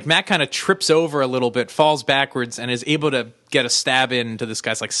then like Mac kind of trips over a little bit, falls backwards, and is able to get a stab into this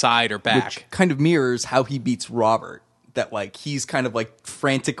guy's like side or back. Which kind of mirrors how he beats Robert. That like he's kind of like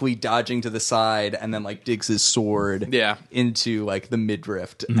frantically dodging to the side and then like digs his sword into like the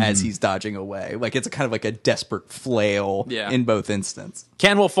midriff as he's dodging away. Like it's a kind of like a desperate flail in both instances.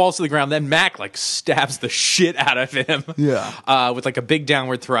 Canwolf falls to the ground, then Mac like stabs the shit out of him. With like a big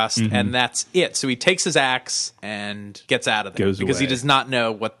downward thrust, and that's it. So he takes his axe and gets out of there Goes because he away. does not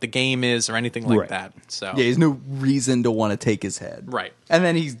know what the game is or anything like Right. that. So Yeah, he has no reason to want to take his head. Right. And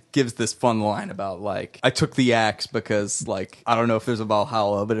then he gives this fun line about like, I took the axe because like, I don't know if there's a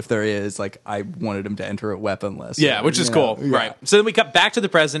Valhalla, but if there is, like, I wanted him to enter it weaponless. Yeah, which is You cool. know, yeah. Right. So then we cut back to the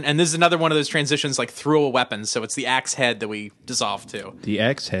present, and this is another one of those transitions like through a weapon. So it's the axe head that we dissolve to. The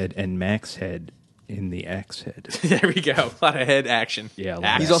axe head and Mac's head in the axe head. There we go. A lot of head action. Yeah,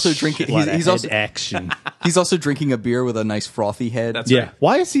 Axe. He's also drinking. A lot of He's head also action. he's also drinking a beer with a nice frothy head. That's Yeah. right.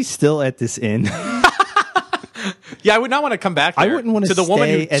 Why is he still at this inn? Yeah, I would not want to come back there. I wouldn't want to the woman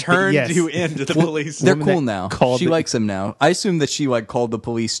who stay at the- turned yes. you into the police. They're woman cool that now. called She it- likes him now. I assume that she like called the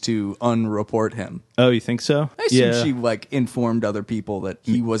police to unreport him. Oh, you think so? I assume she like informed other people that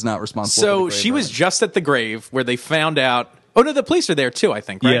he was not responsible. So for the she grave was burning. just at the grave where they found out. Oh no, the police are there too. I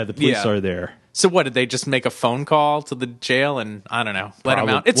think. Right? Yeah, the police are there. So what did they just make a phone call to the jail and I don't know, let him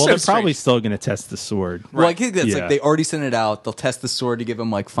out? It's well, so they're probably strange. still going to test the sword. Well, I think that's Yeah. like they already sent it out. They'll test the sword to give him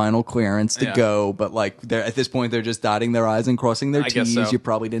like final clearance to Yeah. go, but like they're at this point they're just dotting their I's and crossing their I guess T's. so. You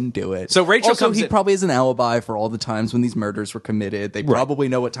probably didn't do it. So Rachel also, comes he in- probably has an alibi for all the times when these murders were committed. They probably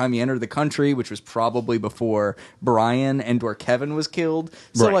know what time he entered the country, which was probably before Brian and or Kevin was killed.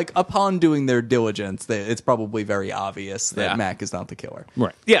 So Right. like upon doing their diligence, it's probably very obvious that Yeah. Mac is not the killer.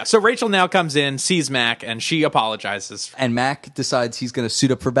 Right. Yeah. So Rachel now comes in, sees Mac, and she apologizes. And Mac decides he's going to suit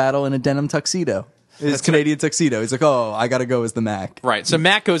up for battle in a denim tuxedo. His Canadian tuxedo. He's like, oh, I got to go as the Mac. Right. So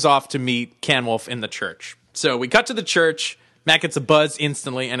Mac goes off to meet Canwolf in the church. So we cut to the church. Mac gets a buzz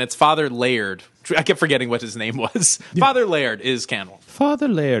instantly, and it's Father Laird. I kept forgetting what his name was. Father Laird is Canwolf. Father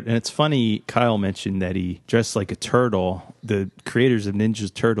Laird. And it's funny, Kyle mentioned that he dressed like a turtle. The creators of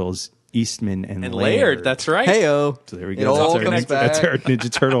Ninja Turtles Eastman and Laird, that's right. Heyo. So there we It go. all That's our, comes back. that's our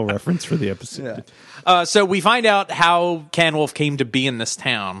Ninja Turtle reference for the episode. So we find out how Canwolf came to be in this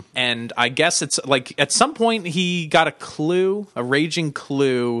town, and I guess it's like at some point he got a clue, a raging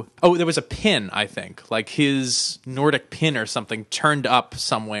clue. Oh, there was a pin, I think, like his Nordic pin or something turned up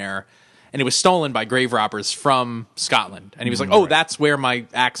somewhere, and it was stolen by grave robbers from Scotland. And he was like, "Oh, that's where my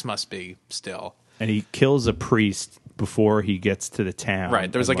axe must be still." And he kills a priest before he gets to the town.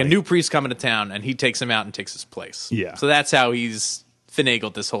 Right. There was like a new priest coming to town, and he takes him out and takes his place. Yeah. So that's how he's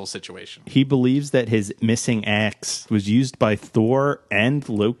finagled this whole situation. He believes that his missing axe was used by Thor and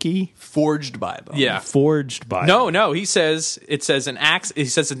Loki. Forged by them. Yeah. Forged by No, he says it says an axe. He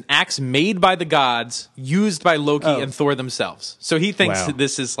says an axe made by the gods, used by Loki and Thor themselves. So he thinks Wow. that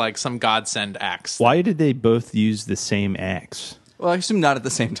this is like some godsend axe. Why did they both use the same axe? Well, I assume not at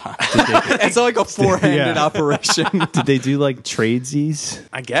the same time. It's like a four-handed Yeah. operation. Did they do like tradesies?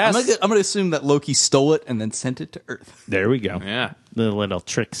 I guess. I'm gonna assume that Loki stole it and then sent it to Earth. There we go. Yeah. The little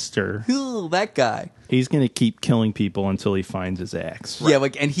trickster. Ooh, that guy. He's going to keep killing people until he finds his axe. Yeah,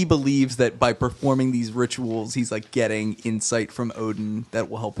 like, and he believes that by performing these rituals, he's like getting insight from Odin that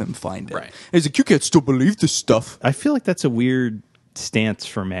will help him find it. Right. And he's like, you can't still believe this stuff. I feel like that's a weird stance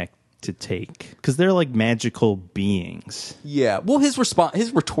for Mac to take because they're like magical beings. Yeah. Well, his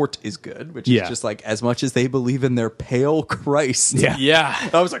retort is good, which Yeah. is just like, as much as they believe in their pale Christ. Yeah. Yeah,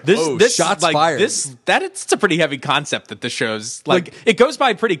 I was like, whoa, shots like, fired. It's a pretty heavy concept that this shows. Like it goes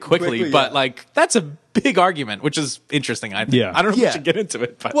by pretty quickly, but yeah. like that's a big argument, which is interesting. I think. Yeah. I don't know if Yeah. we should get into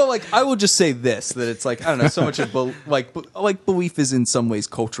it, but Well, like, I will just say this, that it's like, I don't know, so much of belief is in some ways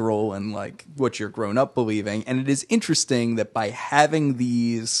cultural and like what you're grown up believing. And it is interesting that by having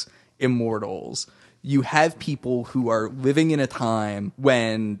these immortals, you have people who are living in a time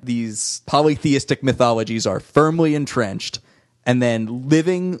when these polytheistic mythologies are firmly entrenched, and then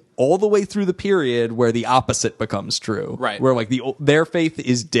living all the way through the period where the opposite becomes true. Right. Where like their faith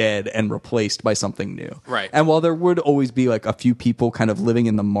is dead and replaced by something new. Right. And while there would always be like a few people kind of living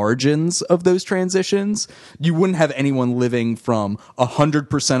in the margins of those transitions, you wouldn't have anyone living from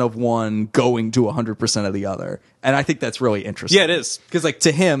 100% of one going to 100% of the other. And I think that's really interesting. Yeah, it is. Because like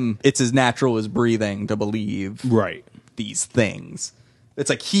to him, it's as natural as breathing to believe Right. these things. It's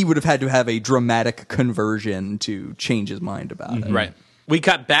like he would have had to have a dramatic conversion to change his mind about it. Right. We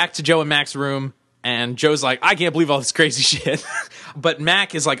cut back to Joe and Mac's room, and Joe's like, I can't believe all this crazy shit. But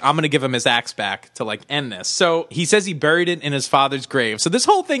Mac is like, I'm going to give him his axe back to like end this. So he says he buried it in his father's grave. So this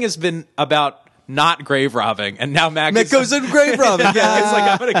whole thing has been about not grave robbing, and now Mac goes in grave robbing. Yeah, it's like,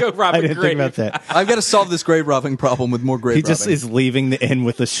 I'm going to go rob I a didn't grave. think about that. I've got to solve this grave robbing problem with more grave He robbing. just is leaving the inn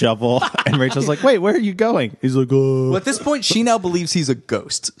with a shovel, and Rachel's like, "Wait, where are you going?" He's like, "Oh." Well, at this point, she now believes he's a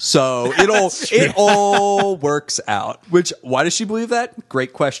ghost. So it all works out. Which, why does she believe that?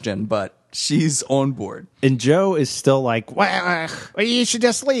 Great question, but she's on board. And Joe is still like, "Well, you should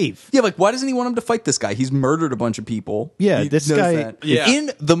just leave." Yeah, like, why doesn't he want him to fight this guy? He's murdered a bunch of people. Yeah, He this knows guy- that. Yeah.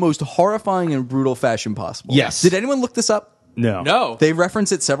 In the most horrifying and brutal fashion possible. Yes. Did anyone look this up? No, They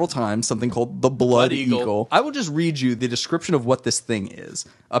reference it several times, something called the Blood Blood Eagle. Eagle. I will just read you the description of what this thing is.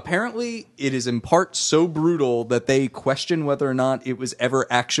 Apparently, it is in part so brutal that they question whether or not it was ever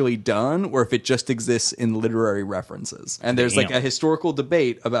actually done or if it just exists in literary references. And there's like Damn. a historical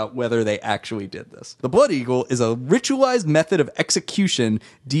debate about whether they actually did this. The Blood Eagle is a ritualized method of execution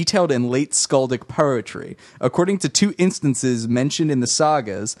detailed in late skaldic poetry. According to two instances mentioned in the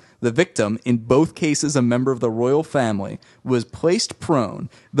sagas, the victim, in both cases a member of the royal family, was placed prone,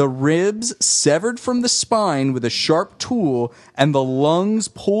 the ribs severed from the spine with a sharp tool, and the lungs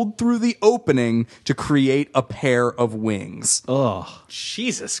pulled through the opening to create a pair of wings.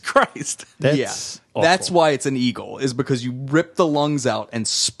 Jesus Christ. that's awful. That's why it's an eagle, is because you rip the lungs out and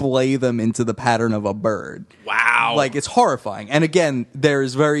splay them into the pattern of a bird. Wow. Like, it's horrifying. And again,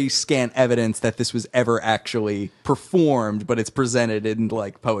 there's very scant evidence that this was ever actually performed, but it's presented in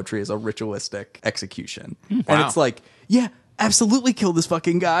like poetry as a ritualistic execution. And Wow. it's like, yeah, absolutely kill this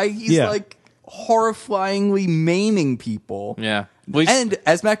fucking guy. He's Yeah. like horrifyingly maiming people. Yeah. Well, he's- And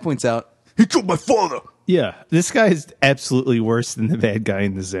as Mac points out, he killed my father. Yeah, this guy is absolutely worse than the bad guy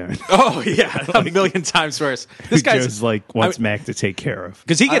in the zone. oh, yeah. A million times worse. This guy's Joe's like wants Mac to take care of.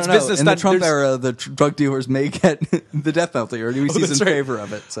 because he I gets don't know. business in the done. Trump there's- era, the drug dealers may get the death penalty, or at least he's in that's right. favor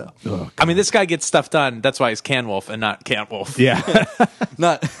of it. So I mean, this guy gets stuff done. That's why he's Canwolf and not Cantwolf. Yeah,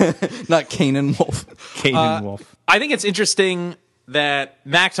 not Canaan Wolf. Kanan Wolf. I think it's interesting that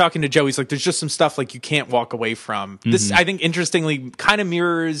Mac talking to Joe, he's like, there's just some stuff like you can't walk away from. This, I think, interestingly, kind of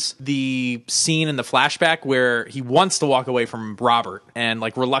mirrors the scene in the flashback where he wants to walk away from Robert and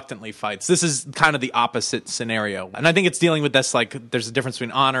like reluctantly fights. This is kind of the opposite scenario. And I think it's dealing with this, like, there's a difference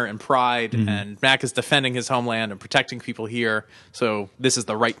between honor and pride, and Mac is defending his homeland and protecting people here. So this is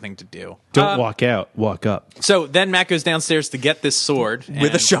the right thing to do. Don't walk out, walk up. So then Mac goes downstairs to get this sword.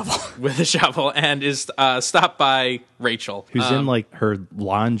 With a shovel. With a shovel, and is stopped by Rachel. Who's in like her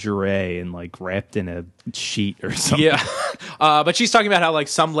lingerie and like wrapped in a sheet or something. Yeah. But she's talking about how like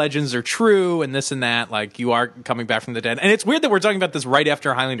some legends are true and this and that, like you are coming back from the dead. And it's weird that we're talking about this right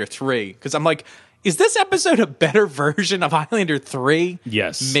after Highlander 3, because I'm like, is this episode a better version of Highlander 3?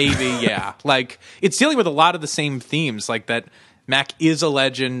 Yes. Maybe, yeah. Like, it's dealing with a lot of the same themes, like that Mac is a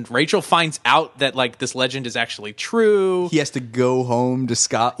legend. Rachel finds out that, like, this legend is actually true. He has to go home to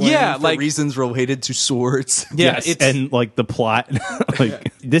Scotland Yeah, for like- reasons related to swords. Yeah, Yes, it's... and like the plot,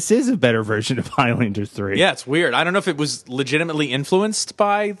 like this is a better version of Highlander 3. Yeah, it's weird. I don't know if it was legitimately influenced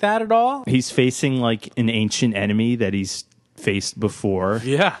by that at all. He's facing like an ancient enemy that he's faced before.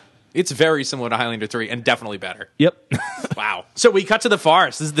 Yeah. It's very similar to Highlander 3 and definitely better. Yep. Wow. So we cut to the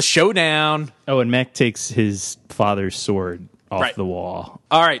forest. This is the showdown. Oh, and Mac takes his father's sword off Right. the wall.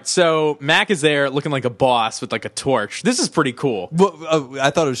 All right, so Mac is there looking like a boss with like a torch. This is pretty cool. Well, I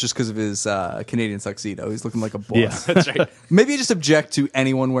thought it was just because of his Canadian tuxedo. He's looking like a boss. Yeah. That's right. Maybe I just object to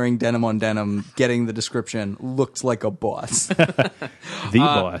anyone wearing denim on denim getting the description looked like a boss. The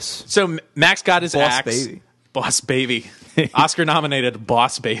boss. So Mac's got his Boss axe. Baby. Boss Baby. Oscar nominated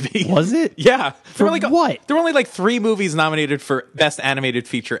Boss Baby. Was it? Yeah. For what? There were only like 3 movies nominated for Best Animated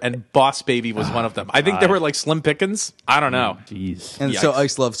Feature, and Boss Baby was one of them. I think there were like Slim Pickens. I don't know. Jeez. And so Yikes.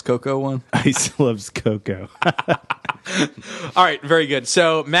 Ice Loves Coco one. Ice loves Coco. All right, very good.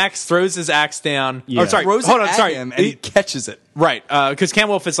 So Max throws his axe down. Yeah. Oh, sorry. Throws Hold it on, at sorry. him and he catches it. Right, because Cam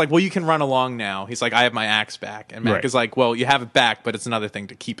Wolf is like, well, you can run along now. He's like, I have my axe back. And Mac Right. is like, well, you have it back, but it's another thing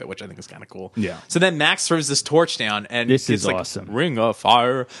to keep it, which I think is kind of cool. Yeah. So then Max throws this torch down, and This it's is like awesome. ring of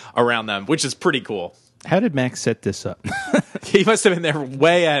fire around them, which is pretty cool. How did Mac set this up? He must have been there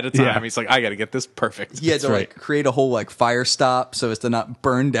way ahead of time. Yeah. He's like, I got to get this perfect. He had to right. like create a whole like fire stop so as to not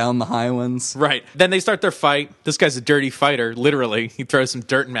burn down the Highlands. Right. Then they start their fight. This guy's a dirty fighter, literally. He throws some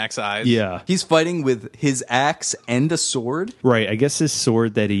dirt in Mac's eyes. Yeah. He's fighting with his axe and a sword. Right. I guess his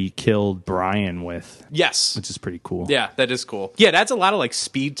sword that he killed Brian with, Yes. which is pretty cool. Yeah, that is cool. Yeah, it adds a lot of like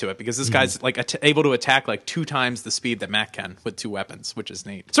speed to it because this guy's like able to attack like 2 times the speed that Mac can with 2 weapons, which is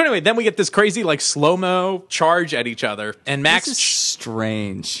neat. So anyway, then we get this crazy like slow-mo charge at each other, and Max. This is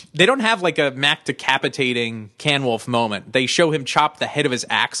strange. They don't have like a Mac decapitating Canwolf moment. They show him chop the head of his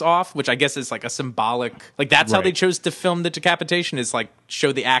axe off, which I guess is like a symbolic. Like that's how Right. they chose to film the decapitation, is like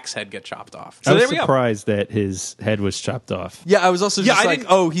show the axe head get chopped off. I So was there we go. surprised that his head was chopped off. Yeah, I was also just I like,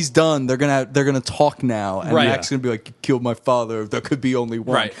 didn't- oh, he's done. They're gonna talk now, and Right. Mac's gonna be like, you killed my father. There could be only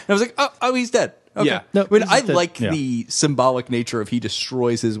one. Right. And I was like, oh, he's dead. Okay. Yeah. No, I mean, he's I dead. like Yeah. the symbolic nature of he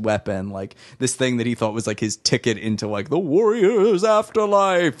destroys his weapon, like this thing that he thought was like his ticket into like the warrior's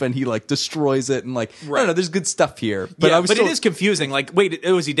afterlife, and he like destroys it, and like I Right. don't know, there's good stuff here, but Yeah, I was but still, it is confusing. Like, wait,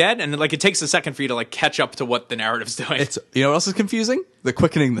 was he dead? And like, it takes a second for you to like catch up to what the narrative's doing. It's you know what else is confusing? The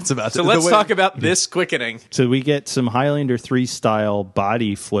quickening that's about So to. let's talk about this quickening, So we get some Highlander 3 style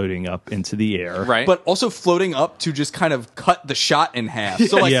body floating up into the air. right? But also floating up to just kind of cut the shot in half.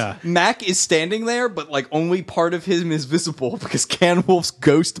 So like Yeah. Mac is standing there, but like only part of him is visible because Canwolf's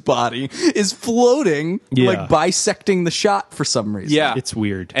ghost body is floating, Yeah. like bisecting the shot for some reason. yeah, It's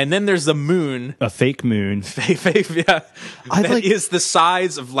weird. And then there's the moon. A fake moon. Yeah, I that like- is the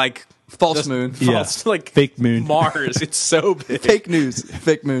size of like False moon. false, like Fake moon. Mars. It's so big. Fake news.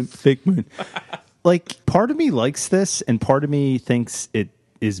 Fake moon. Fake moon. Like, part of me likes this, and part of me thinks it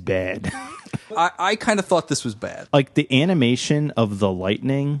is bad. I kind of thought this was bad. Like, the animation of the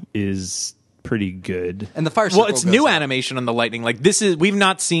lightning is pretty good. And the fire Well, circle it's goes new up. animation on the lightning. Like this is we've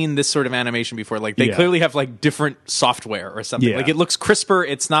not seen this sort of animation before. Like they Yeah. clearly have like different software or something. Yeah. Like it looks crisper.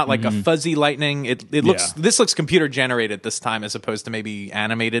 It's not like a fuzzy lightning. It looks Yeah. this looks computer generated this time as opposed to maybe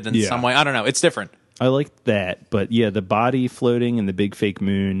animated in Yeah. some way. I don't know. It's different. I liked that, but yeah, the body floating and the big fake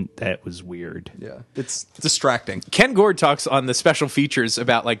moon, that was weird. Yeah. It's distracting. Ken Gord talks on the special features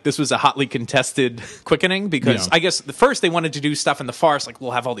about like this was a hotly contested quickening because Yeah. I guess the first they wanted to do stuff in the forest like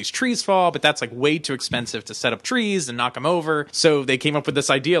we'll have all these trees fall, but that's like way too expensive to set up trees and knock them over. So they came up with this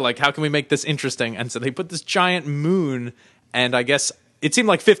idea like how can we make this interesting? And so they put this giant moon, and I guess it seemed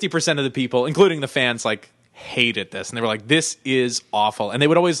like 50% of the people, including the fans, like hated this, and they were like, this is awful. And they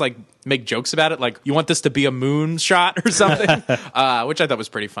would always like make jokes about it, like you want this to be a moon shot or something, which I thought was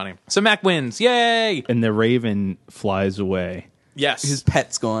pretty funny. So Mac wins, yay. And the raven flies away. Yes. His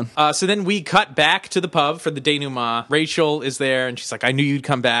pet's gone. So then we cut back to the pub for the denouement. Rachel is there, and she's like, I knew you'd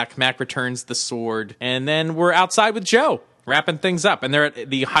come back. Mac returns the sword. And then we're outside with Joe, wrapping things up. And they're at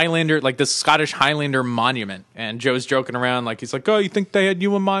the Highlander, like the Scottish Highlander monument. And Joe's joking around, like, he's like, oh, you think they had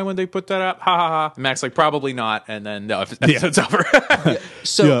you in mind when they put that up? Ha ha ha. And Mac's like, probably not. And then, no, episode's over.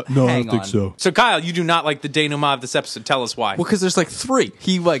 So, hang on. So, Kyle, you do not like the denouement of this episode. Tell us why. Well, because there's like 3.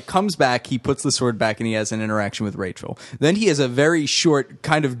 He like comes back, he puts the sword back, and he has an interaction with Rachel. Then he has a very short,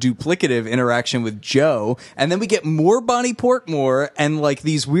 kind of duplicative interaction with Joe, and then we get more Bonnie Portmore and like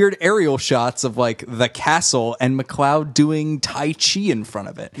these weird aerial shots of like the castle and McLeod doing Tai Chi in front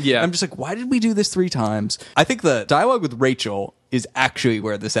of it. Yeah. And I'm just like, why did we do this 3 times? I think the dialogue with Rachel is actually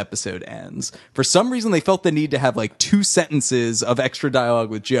where this episode ends. For some reason, they felt the need to have like 2 sentences of extra dialogue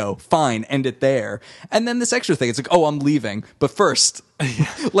with Joe. Fine, end it there. And then this extra thing, it's like, oh, I'm leaving. But first,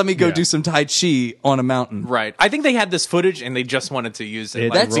 let me go do some Tai Chi on a mountain. Right. I think they had this footage and they just wanted to use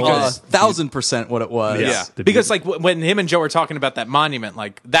it. That's because 1,000% what it was. Yeah, because like when him and Joe were talking about that monument,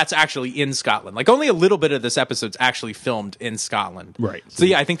 like that's actually in Scotland. Like only a little bit of this episode's actually filmed in Scotland. Right. So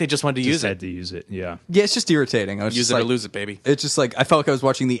yeah, I think they just wanted to use Just it. had to use it. Yeah. Yeah, it's just irritating. I was Use just it like, or lose it, baby. It's just like I felt like I was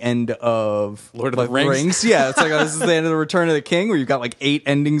watching the end of Lord of the like, Rings. Yeah, it's like, oh, this is the end of the Return of the King, where you've got like 8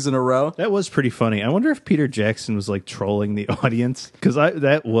 endings in a row. That was pretty funny. I wonder if Peter Jackson was like trolling the audience, because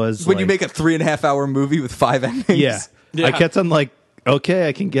that was When like, you make a 3.5 hour movie with 5 endings. Yeah. I kept on like, okay,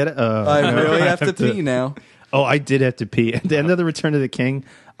 I can get it. I really have to pee now. Oh, I did have to pee. At the end of the Return of the King,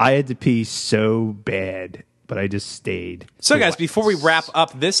 I had to pee so bad, but I just stayed. So guys, before we wrap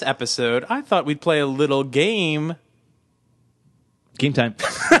up this episode, I thought we'd play a little game. Game time.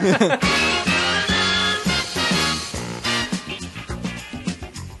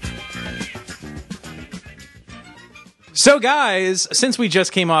 So guys, since we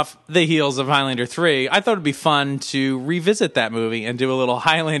just came off the heels of Highlander 3, I thought it'd be fun to revisit that movie and do a little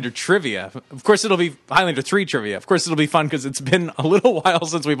Highlander trivia. Of course, it'll be Highlander 3 trivia. Of course, it'll be fun because it's been a little while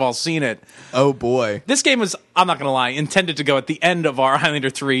since we've all seen it. Oh boy. This game was, I'm not going to lie, intended to go at the end of our Highlander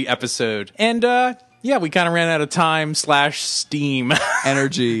 3 episode. And, yeah, we kind of ran out of time / steam.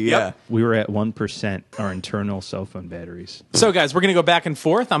 Energy, yeah. We were at 1%, our internal cell phone batteries. So, guys, we're going to go back and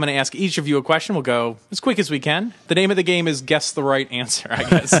forth. I'm going to ask each of you a question. We'll go as quick as we can. The name of the game is Guess the Right Answer, I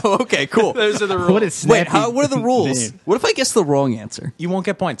guess. Okay, cool. Those are the rules. What is snappy What are the rules? name. What if I guess the wrong answer? You won't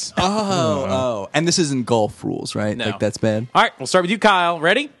get points. Oh. And this isn't golf rules, right? No. Like, that's bad? All right, we'll start with you, Kyle.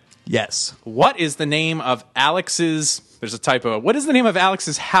 Ready? Yes. What is the name of Alex's... There's a typo. What is the name of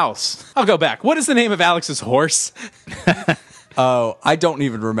Alex's house? I'll go back. What is the name of Alex's horse? Oh, I don't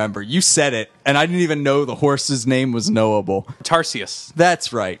even remember. You said it, and I didn't even know the horse's name was knowable. Tarsius.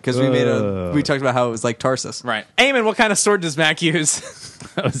 That's right, because we talked about how it was like Tarsus. Right. Eamon, what kind of sword does Mac use?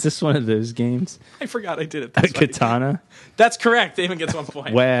 Oh, is this one of those games? I forgot I did it. A That's right. katana? That's correct. Eamon gets 1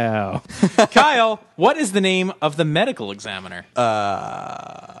 point. Wow. Kyle, what is the name of the medical examiner?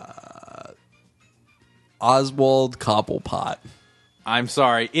 Oswald Cobblepot. I'm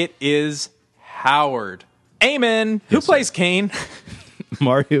sorry. It is Howard. Eamon, who plays Kane?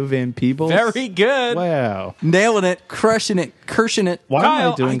 Mario Van Peebles? Very good. Wow. Nailing it, crushing it, kirsching it. Why am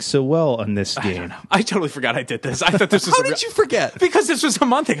Kyle, I doing so well on this game? I totally forgot I did this. I thought this was How did you forget? Because this was a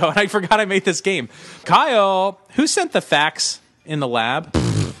month ago and I forgot I made this game. Kyle, who sent the fax in the lab?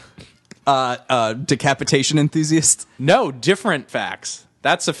 Decapitation enthusiast. No, different fax.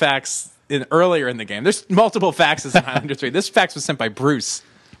 That's a fax earlier in the game. There's multiple faxes in Highlander 3. This fax was sent by Bruce.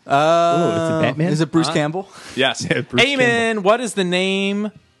 Oh, it's a Batman? Is it Bruce Campbell? Yes. Yeah, Bruce Eamon, Campbell. what is the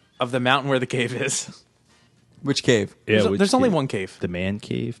name of the mountain where the cave is? Which cave? Yeah, There's only one cave. The Man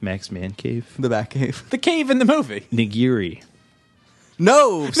Cave? Max Man Cave? The Bat Cave. The cave in the movie. Nigiri.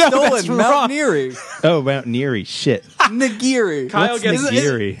 No, that's stolen. wrong. Mount Neary. Oh, Mount Neary. Shit. Nigiri. Kyle What's gets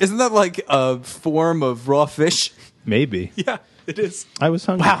nigiri? Isn't that like a form of raw fish? Maybe. Yeah, it is. I was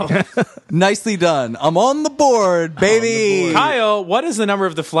hungry. Wow. Nicely done. I'm on the board, baby. Kyle, what is the number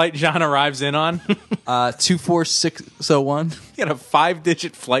of the flight John arrives in on? 24601. He had a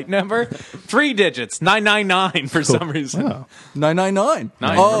 5-digit flight number. 3 digits. 999 for some reason. Wow. 999.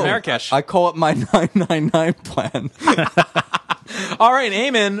 Nine for Marrakesh. I call it my 999 plan. All right,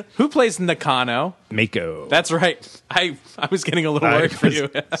 Eamon, who plays Nakano? Mako. That's right. I was getting a little I worried for was you.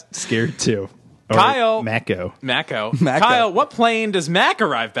 scared too. Or Kyle. Mako. Mako. Mako. Kyle, what plane does Mac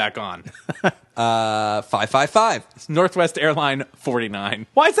arrive back on? 555. It's Northwest Airline 49.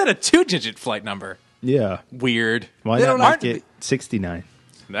 Why is that a 2-digit flight number? Yeah. Weird. Why They not don't make have- it 69?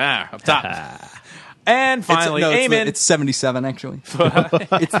 Up top. And finally, Eamon. It's 77 actually.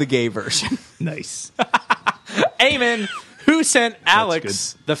 It's the gay version. Nice. Eamon, Who sent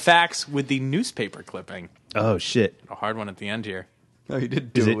Alex the fax with the newspaper clipping? Oh, shit. A hard one at the end here. Oh, you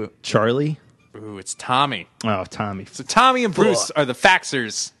did Is do it Charlie? Ooh, it's Tommy. Oh, Tommy. So Tommy and Bruce are the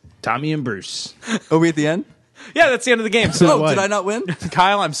faxers. Tommy and Bruce. Are we at the end? Yeah, that's the end of the game. So, Oh, won. did I not win?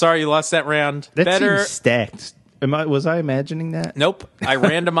 Kyle, I'm sorry you lost that round. That Better. seems stacked. Was I imagining that? Nope. I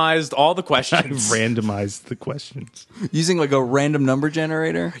randomized all the I questions. randomized the questions. Using like a random number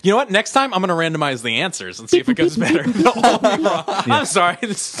generator? You know what? Next time, I'm going to randomize the answers and see if it goes better. All be wrong. I'm sorry.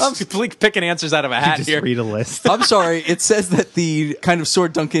 This is complete picking answers out of a hat Just here. read a list. I'm sorry. It says that the kind of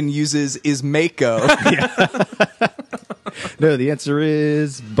sword Duncan uses is Mako. No, the answer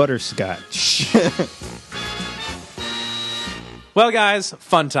is butterscotch. Well, guys,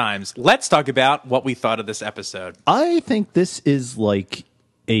 fun times. Let's talk about what we thought of this episode. I think this is like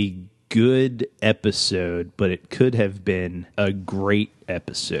a good episode, but it could have been a great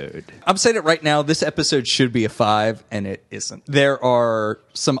episode. I'm saying it right now. This episode should be a 5, and it isn't. There are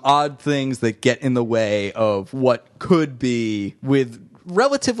some odd things that get in the way of what could be, with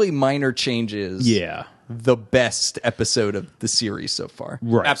relatively minor changes, Yeah. the best episode of the series so far.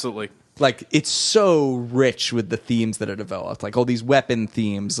 Right. Absolutely. Like, it's so rich with the themes that are developed, like all these weapon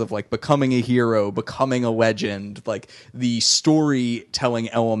themes of like becoming a hero, becoming a legend, like the storytelling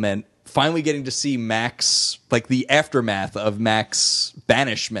element, finally getting to see Max, like the aftermath of Max's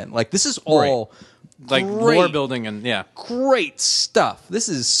banishment. Like, this is all Like great, lore building and yeah. great stuff. This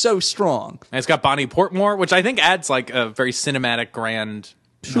is so strong. And it's got Bonnie Portmore, which I think adds like a very cinematic, grand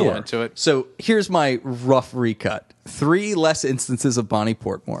element to it. So here's my rough recut. 3 less instances of Bonnie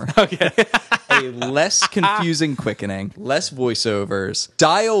Portmore. Okay. A less confusing quickening, less voiceovers.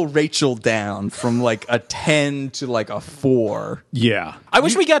 Dial Rachel down from like a 10 to like a 4. Yeah. I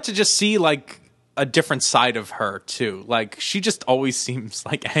wish we got to just see like a different side of her too. Like she just always seems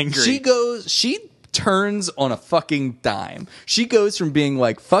like angry. She turns on a fucking dime. She goes from being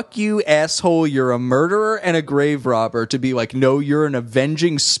like, fuck you, asshole, you're a murderer and a grave robber, to be like, no, you're an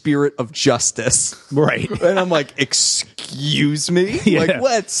avenging spirit of justice. Right. And I'm like, excuse me? Yeah. Like,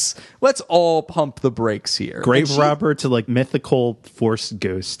 let's all pump the brakes here. Grave And she- robber to like mythical force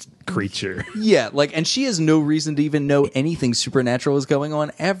ghost creature. Yeah, like, and she has no reason to even know anything supernatural is going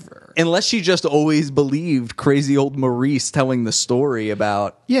on ever. Unless she just always believed crazy old Maurice telling the story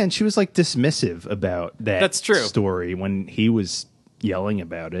about. Yeah, and she was like dismissive about that That's true. story when he was yelling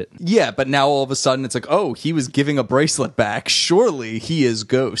about it. Yeah, but now all of a sudden it's like, oh, he was giving a bracelet back. Surely he is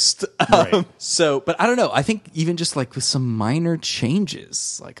Ghost. Right. But I don't know. I think even just like with some minor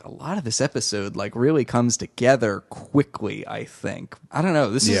changes, like a lot of this episode like really comes together quickly, I think. I don't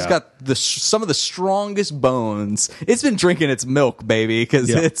know. This has Yeah. got some of the strongest bones. It's been drinking its milk, baby, because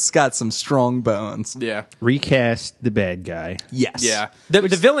Yeah. it's got some strong bones. yeah. Recast the bad guy. Yes. Yeah. The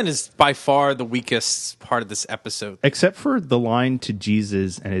villain is by far the weakest part of this episode. Except for the line to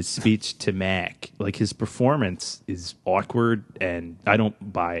Jesus and his speech to Mac. Like his performance is awkward and I don't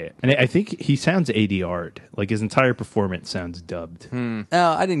buy it. And I think he sounds ADR'd. Like his entire performance sounds dubbed. No,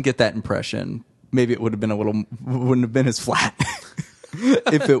 I didn't get that impression. Maybe it would have been wouldn't have been as flat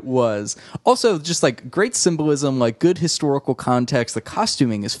if it was. Also, just like great symbolism, like good historical context. The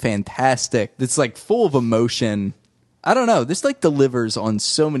costuming is fantastic. It's like full of emotion. I don't know. This like delivers on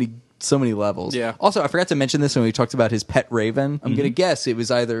so many levels. Yeah. Also, I forgot to mention this when we talked about his pet raven. I'm going to guess it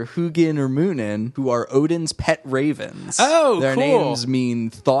was either Hugin or Munin, who are Odin's pet ravens. Oh, Their cool. names mean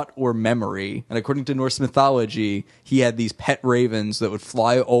thought or memory. And according to Norse mythology, he had these pet ravens that would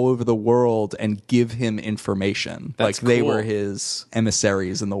fly all over the world and give him information. That's like they cool. were his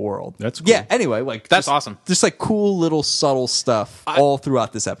emissaries in the world. That's cool. Yeah, anyway, like That's just- awesome. Just like cool little subtle stuff all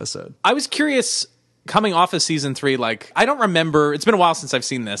throughout this episode. I was curious coming off of season 3, like I don't remember. It's been a while since I've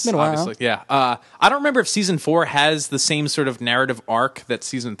seen this. Been a while. Obviously, yeah. I don't remember if season 4 has the same sort of narrative arc that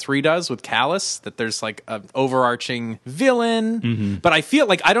season 3 does with Callus. That there's like an overarching villain. But I feel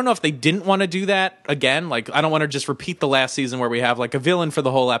like I don't know if they didn't want to do that again. Like I don't want to just repeat the last season where we have like a villain for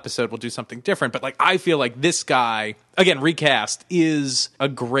the whole episode. We'll do something different. But like I feel like this guy, again recast, is a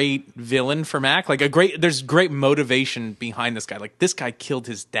great villain for Mac. Like there's great motivation behind this guy. Like this guy killed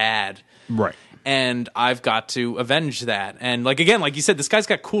his dad. Right. And I've got to avenge that. And like again, like you said, this guy's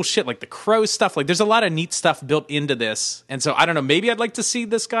got cool shit, like the crow stuff. Like there's a lot of neat stuff built into this. And so I don't know, maybe I'd like to see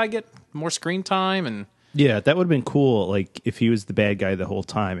this guy get more screen time. And Yeah, that would have been cool. Like if he was the bad guy the whole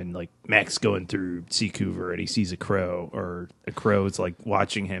time, and like Mac's going through Seacouver and he sees a crow, or a crow's like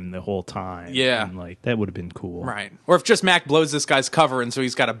watching him the whole time. Yeah. and like that would have been cool. right, or if just Mac blows this guy's cover, and so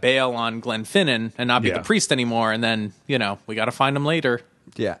he's got to bail on Glenfinnan and not be Yeah. the priest anymore. And then we got to find him later.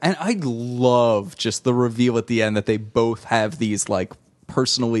 Yeah, and I love just the reveal at the end that they both have these like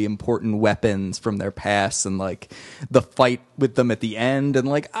personally important weapons from their past, and like the fight with them at the end, and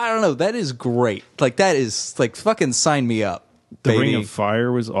like I don't know, that is great. Like that is like fucking sign me up. The baby. Ring of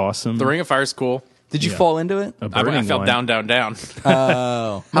Fire was awesome. The Ring of Fire's cool. Did you Yeah. fall into it? A I burning fell one. down.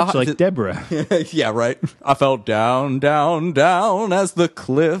 Much like Deborah. Yeah, right. I fell down, down, down as the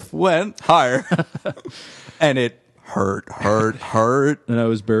cliff went higher, and it hurt, And I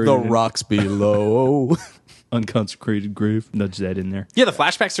was buried the in rocks below. an unconsecrated grave. Nudge that in there. Yeah, the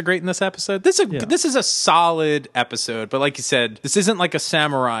flashbacks are great in this episode. This is a solid episode, but like you said, this isn't like a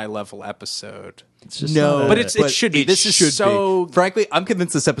samurai level episode. It's just No, not But it should be. This is so- be. Frankly, I'm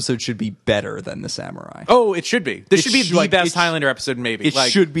convinced this episode should be better than the Samurai. Oh, it should be. This It should be sh- the like, best it sh- Highlander episode, maybe. It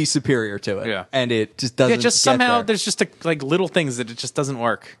Like, should be superior to it. Yeah. And it just doesn't. Yeah, just get somehow there. there's just like little things that it just doesn't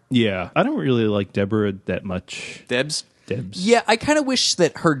work. Yeah, I don't really like Deborah that much. Debs. Debs. Yeah, I kind of wish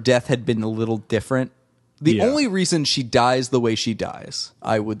that her death had been a little different. The Yeah. only reason she dies the way she dies,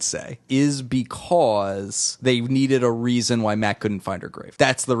 I would say, is because they needed a reason why Matt couldn't find her grave.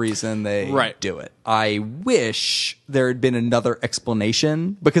 That's the reason they Right. do it. I wish there had been another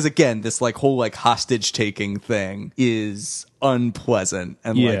explanation, because again, this like whole like hostage taking thing is unpleasant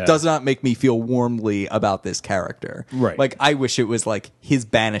and Yeah. like does not make me feel warmly about this character. Right. Like I wish it was like his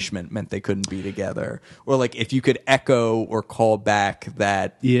banishment meant they couldn't be together, or like if you could echo or call back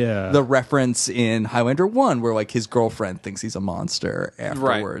that the reference in Highlander 1 where like his girlfriend thinks he's a monster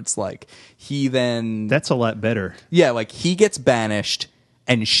afterwards. Like he then That's a lot better. like he gets banished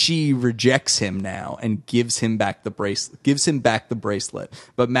and she rejects him now and gives him back the bracelet.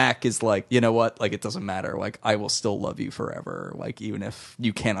 But Mac is like, you know what? Like it doesn't matter. Like I will still love you forever. Like even if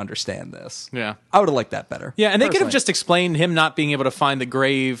you can't understand this. Yeah. I would have liked that better. Yeah, and they could have personally. just explained him not being able to find the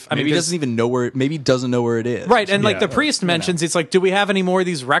grave. I Maybe mean, he 'cause- doesn't even know where. Maybe he doesn't know where it is. Right, and like Yeah. the priest mentions, it's like, do we have any more of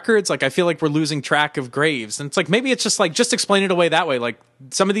these records? Like, I feel like we're losing track of graves, and it's like maybe it's just like just explain it away that way. Like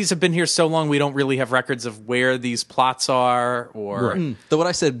some of these have been here so long, we don't really have records of where these plots are, or Though what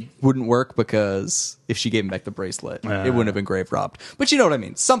I said wouldn't work because if she gave him back the bracelet, it wouldn't have been grave robbed. But you know what I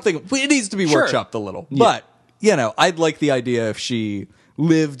mean. Something it needs to be Sure. workshopped a little. But you know, I'd like the idea if she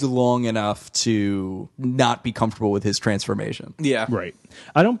lived long enough to not be comfortable with his transformation. yeah, Right.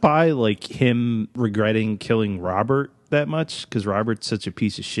 I don't buy like him regretting killing Robert that much because Robert's such a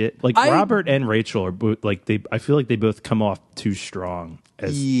piece of shit. Like Robert and Rachel are both like I feel like they both come off too strong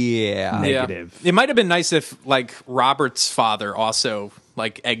as Yeah. negative. It might have been nice if like Robert's father also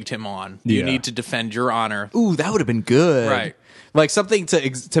like egged him on. You Yeah. need to defend your honor. Ooh, that would have been good. Right. Like something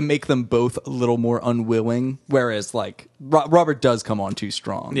to make them both a little more unwilling, whereas like Robert does come on too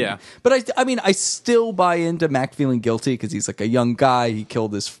strong. Yeah. But I mean, I still buy into Mac feeling guilty because he's like a young guy. He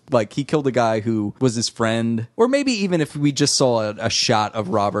killed a guy who was his friend, or maybe even if we just saw a shot of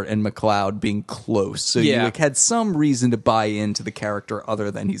Robert and McLeod being close, so you Yeah. like had some reason to buy into the character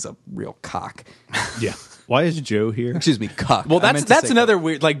other than he's a real cock. Yeah. Why is Joe here? Excuse me, cock. Well, I meant to that's say another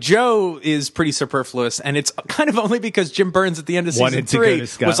weird. Like Joe is pretty superfluous, and it's kind of only because Jim Burns at the end of season Wanted to go 3 to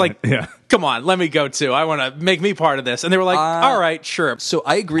was Scotland. like, Yeah. "Come on, let me go too. I want to make me part of this." And they were like, "All right, sure." So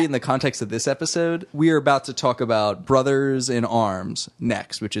I agree in the context of this episode. We are about to talk about Brothers in Arms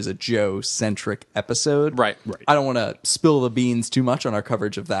next, which is a Joe-centric episode. Right. I don't want to spill the beans too much on our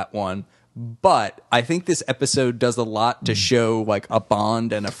coverage of that one, but I think this episode does a lot to show like a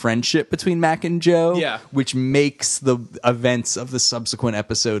bond and a friendship between Mac and Joe, Yeah. which makes the events of the subsequent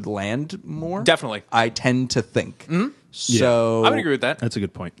episode land more. Definitely. I tend to think. So I would agree with that. That's a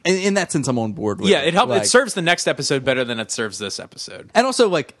good point. in that sense, I'm on board with Yeah, it helps. Like- It serves the next episode better than it serves this episode. And also,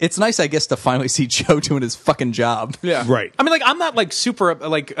 like, it's nice, I guess, to finally see Joe doing his fucking job. Yeah, Right. I mean, like, I'm not like super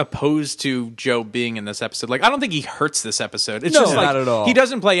like opposed to Joe being in this episode. Like, I don't think he hurts this episode. It's No, just like not at all. he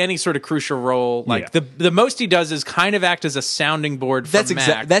doesn't play any sort of crucial role. Like Yeah. the most he does is kind of act as a sounding board for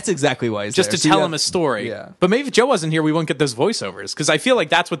Mac. That's exactly why he's just there. to So you tell have- him a story. Yeah. But maybe if Joe wasn't here, we wouldn't get those voiceovers because I feel like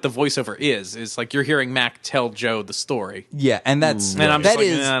that's what the voiceover is like you're hearing Mac tell Joe the story. Yeah, and that's And I'm just that like,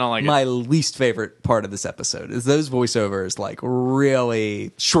 is I don't like it. my least favorite part of this episode is those voiceovers like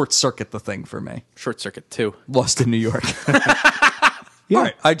really short circuit the thing for me. Short Circuit 2. Lost in New York. All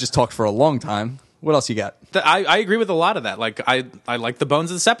right, I just talked for a long time. What else you got? I agree with a lot of that. Like I like the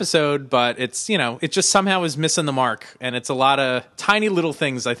bones of this episode, but it's it just somehow is missing the mark, and it's a lot of tiny little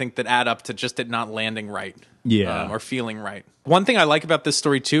things I think that add up to just it not landing right, Yeah. or feeling right. One thing I like about this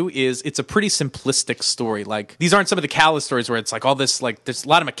story too is it's a pretty simplistic story. Like these aren't some of the Callous stories where it's like all this like there's a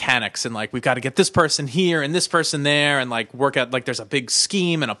lot of mechanics and like we've got to get this person here and this person there and like work out like there's a big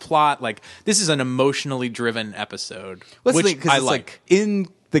scheme and a plot. Like this is an emotionally driven episode, What's the which thing? 'Cause I it's like. in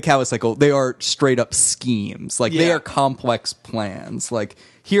the Cowboy Cycle, they are straight up schemes. Like they Yeah. are complex plans. Like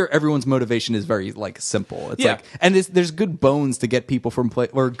here, everyone's motivation is very like simple. It's Yeah. like, and there's good bones to get people from place,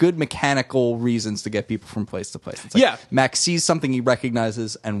 or good mechanical reasons to get people from place to place. It's like Yeah. Mac sees something he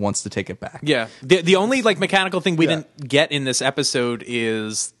recognizes and wants to take it back. Yeah. The only like mechanical thing we Yeah. didn't get in this episode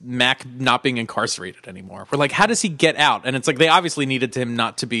is Mac not being incarcerated anymore. We're like, how does he get out? And it's like they obviously needed him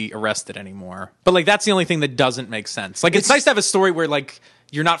not to be arrested anymore. But like that's the only thing that doesn't make sense. Like it's nice to have a story where like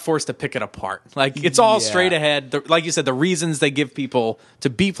you're not forced to pick it apart. Like it's all Yeah. straight ahead. Like you said, the reasons they give people to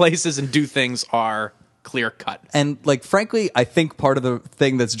be places and do things are clear cut. And like, frankly, I think part of the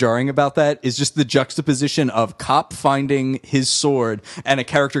thing that's jarring about that is just the juxtaposition of cop finding his sword and a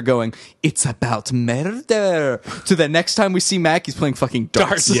character going, "It's about murder." To the next time we see Mac, he's playing fucking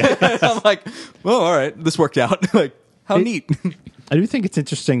darts. I'm like, well, all right, this worked out. Like, how neat. I do think it's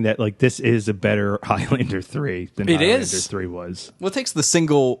interesting that like this is a better Highlander 3 than It Highlander is. 3 was. Well, it takes the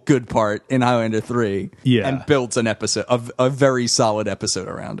single good part in Highlander 3 Yeah. and builds an episode, a very solid episode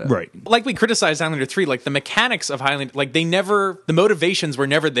around it. Right. Like we criticized Highlander 3, like the mechanics of Highlander, like the motivations were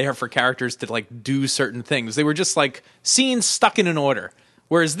never there for characters to like do certain things. They were just like scenes stuck in an order.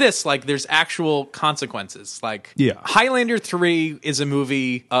 Whereas this, like, there's actual consequences. Like, Yeah. Highlander 3 is a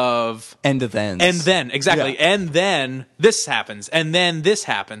movie of End of ends. and then, exactly. Yeah. And then this happens. And then this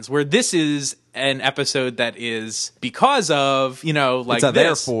happens. Where this is an episode that is because of, you know, like It's a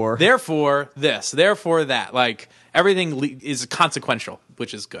this. therefore this. Therefore that. Like, everything is consequential,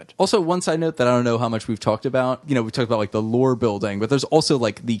 which is good. Also, one side note that I don't know how much we've talked about, you know, we talked about like the lore building, but there's also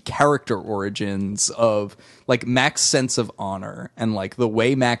like the character origins of like Mac's sense of honor and like the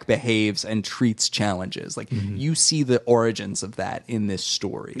way Mac behaves and treats challenges. Like you see the origins of that in this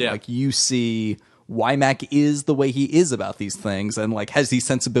story. Yeah. Like you see why Mac is the way he is about these things and like has these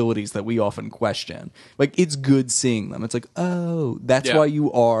sensibilities that we often question. Like it's good seeing them. It's like, oh, that's Yeah. why you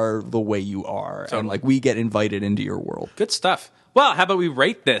are the way you are. Totally. And like we get invited into your world. Good stuff. Well, how about we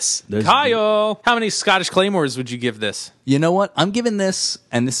rate this? Kyle, how many Scottish Claymores would you give this? You know what? I'm giving this,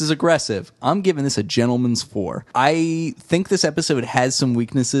 and this is aggressive, I'm giving this a gentleman's 4. I think this episode has some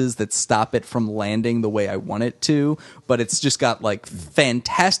weaknesses that stop it from landing the way I want it to, but it's just got like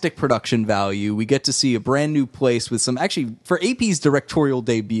fantastic production value. We get to see a brand new place with some, actually, for AP's directorial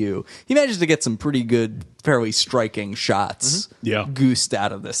debut, he managed to get some pretty good, fairly striking shots Yeah. goosed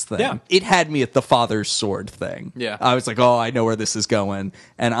out of this thing. Yeah. It had me at the father's sword thing. Yeah. I was like, oh, I know where this is going,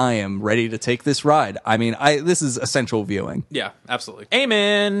 and I am ready to take this ride. I mean, this is essential viewing. Yeah, absolutely.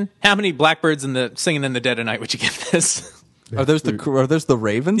 Amen. How many blackbirds in the singing in the dead of night would you give this? Are those the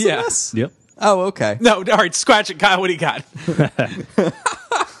ravens Yeah. in this? Yep. Oh, okay. No, all right, scratch it, Kyle. What do you got?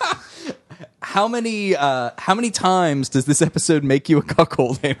 How many times does this episode make you a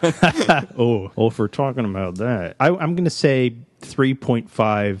cuckold, Eamon? Oh, if we're talking about that, I'm going to say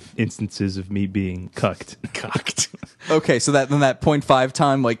 3.5 instances of me being cucked. Cocked. Okay, so that 0.5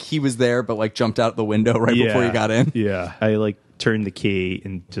 time, like he was there, but like jumped out the window right before you got in. Yeah. I like turned the key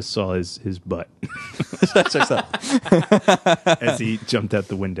and just saw his butt as he jumped out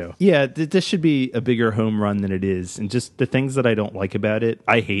the window. Yeah, this should be a bigger home run than it is. And just the things that I don't like about it,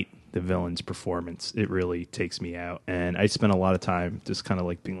 I hate the villain's performance. It really takes me out. And I spent a lot of time just kind of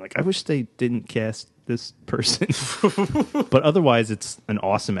like being like, I wish they didn't cast this person. But otherwise, it's an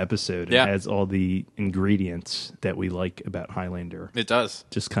awesome episode. Yeah. It has all the ingredients that we like about Highlander. It does.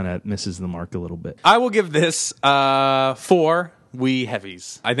 Just kind of misses the mark a little bit. I will give this 4 wee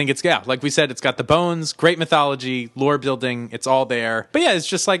heavies. I think it's, yeah, like we said, it's got the bones, great mythology, lore building, it's all there. But yeah, it's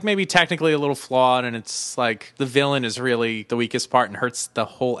just like maybe technically a little flawed, and it's like the villain is really the weakest part and hurts the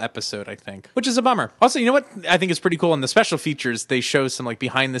whole episode, I think, which is a bummer. Also, you know what I think is pretty cool? In the special features, they show some like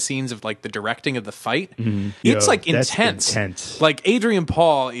behind the scenes of like the directing of the fight. It's Yo, like that's intense. intense. Like Adrian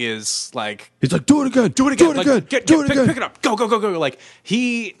Paul is like, He's like, do it again, do it again, like, pick it up, go. Like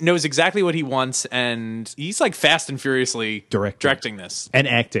he knows exactly what he wants, and he's like fast and furiously directing this. And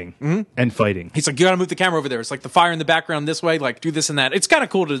acting and fighting. He's like, you gotta move the camera over there. It's like the fire in the background this way, like do this and that. It's kind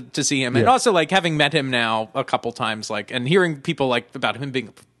of cool to see him. And Yeah. also like having met him now a couple times, like, and hearing people like about him being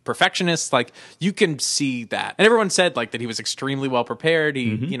a perfectionist, like you can see that. And everyone said like that he was extremely well prepared. He,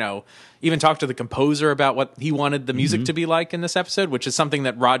 you know, even talked to the composer about what he wanted the music to be like in this episode, which is something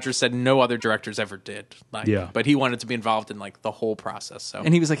that Roger said no other directors ever did. Like, Yeah. but he wanted to be involved in like the whole process. So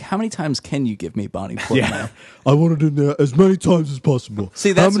And he was like, how many times can you give me Bonnie Portman? Yeah. I want it in there as many times as possible. See,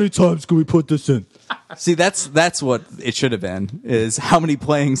 how that's- many times can we put this in? See, that's what it should have been, is how many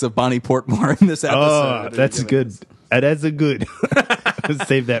playings of Bonnie Portmore in this episode. Oh, that's good. That's a good.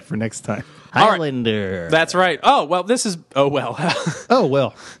 Save that for next time. right. Highlander. that's right. Oh, well, this is, oh, well. Oh,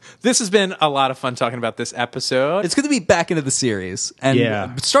 well. This has been a lot of fun talking about this episode. It's going to be back into the series, and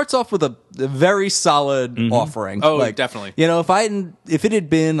it starts off with a very solid offering. Oh, definitely. You know, if it had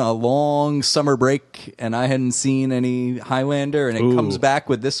been a long summer break and I hadn't seen any Highlander, and it comes back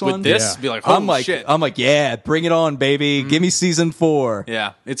with this one, be like, holy shit. I'm like, yeah, bring it on, baby. Give me season 4.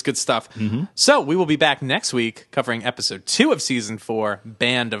 Yeah, it's good stuff. So we will be back next week covering episode 2 of season 4,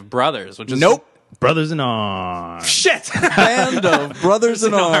 Band of Brothers, which is Brothers in Arms. Shit. Band of Brothers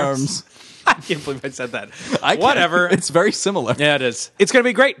in Arms. I can't believe I said that. Whatever. It's very similar. Yeah, it is. It's going to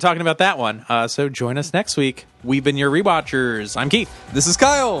be great talking about that one. So join us next week. We've been your rewatchers. I'm Keith. This is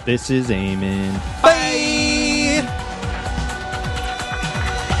Kyle. This is Eamon. Bye.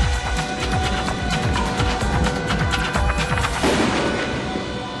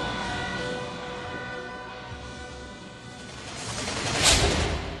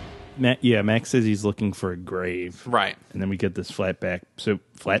 Max says he's looking for a grave. Right. And then we get this flatback. So,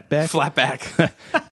 flatback? Flatback.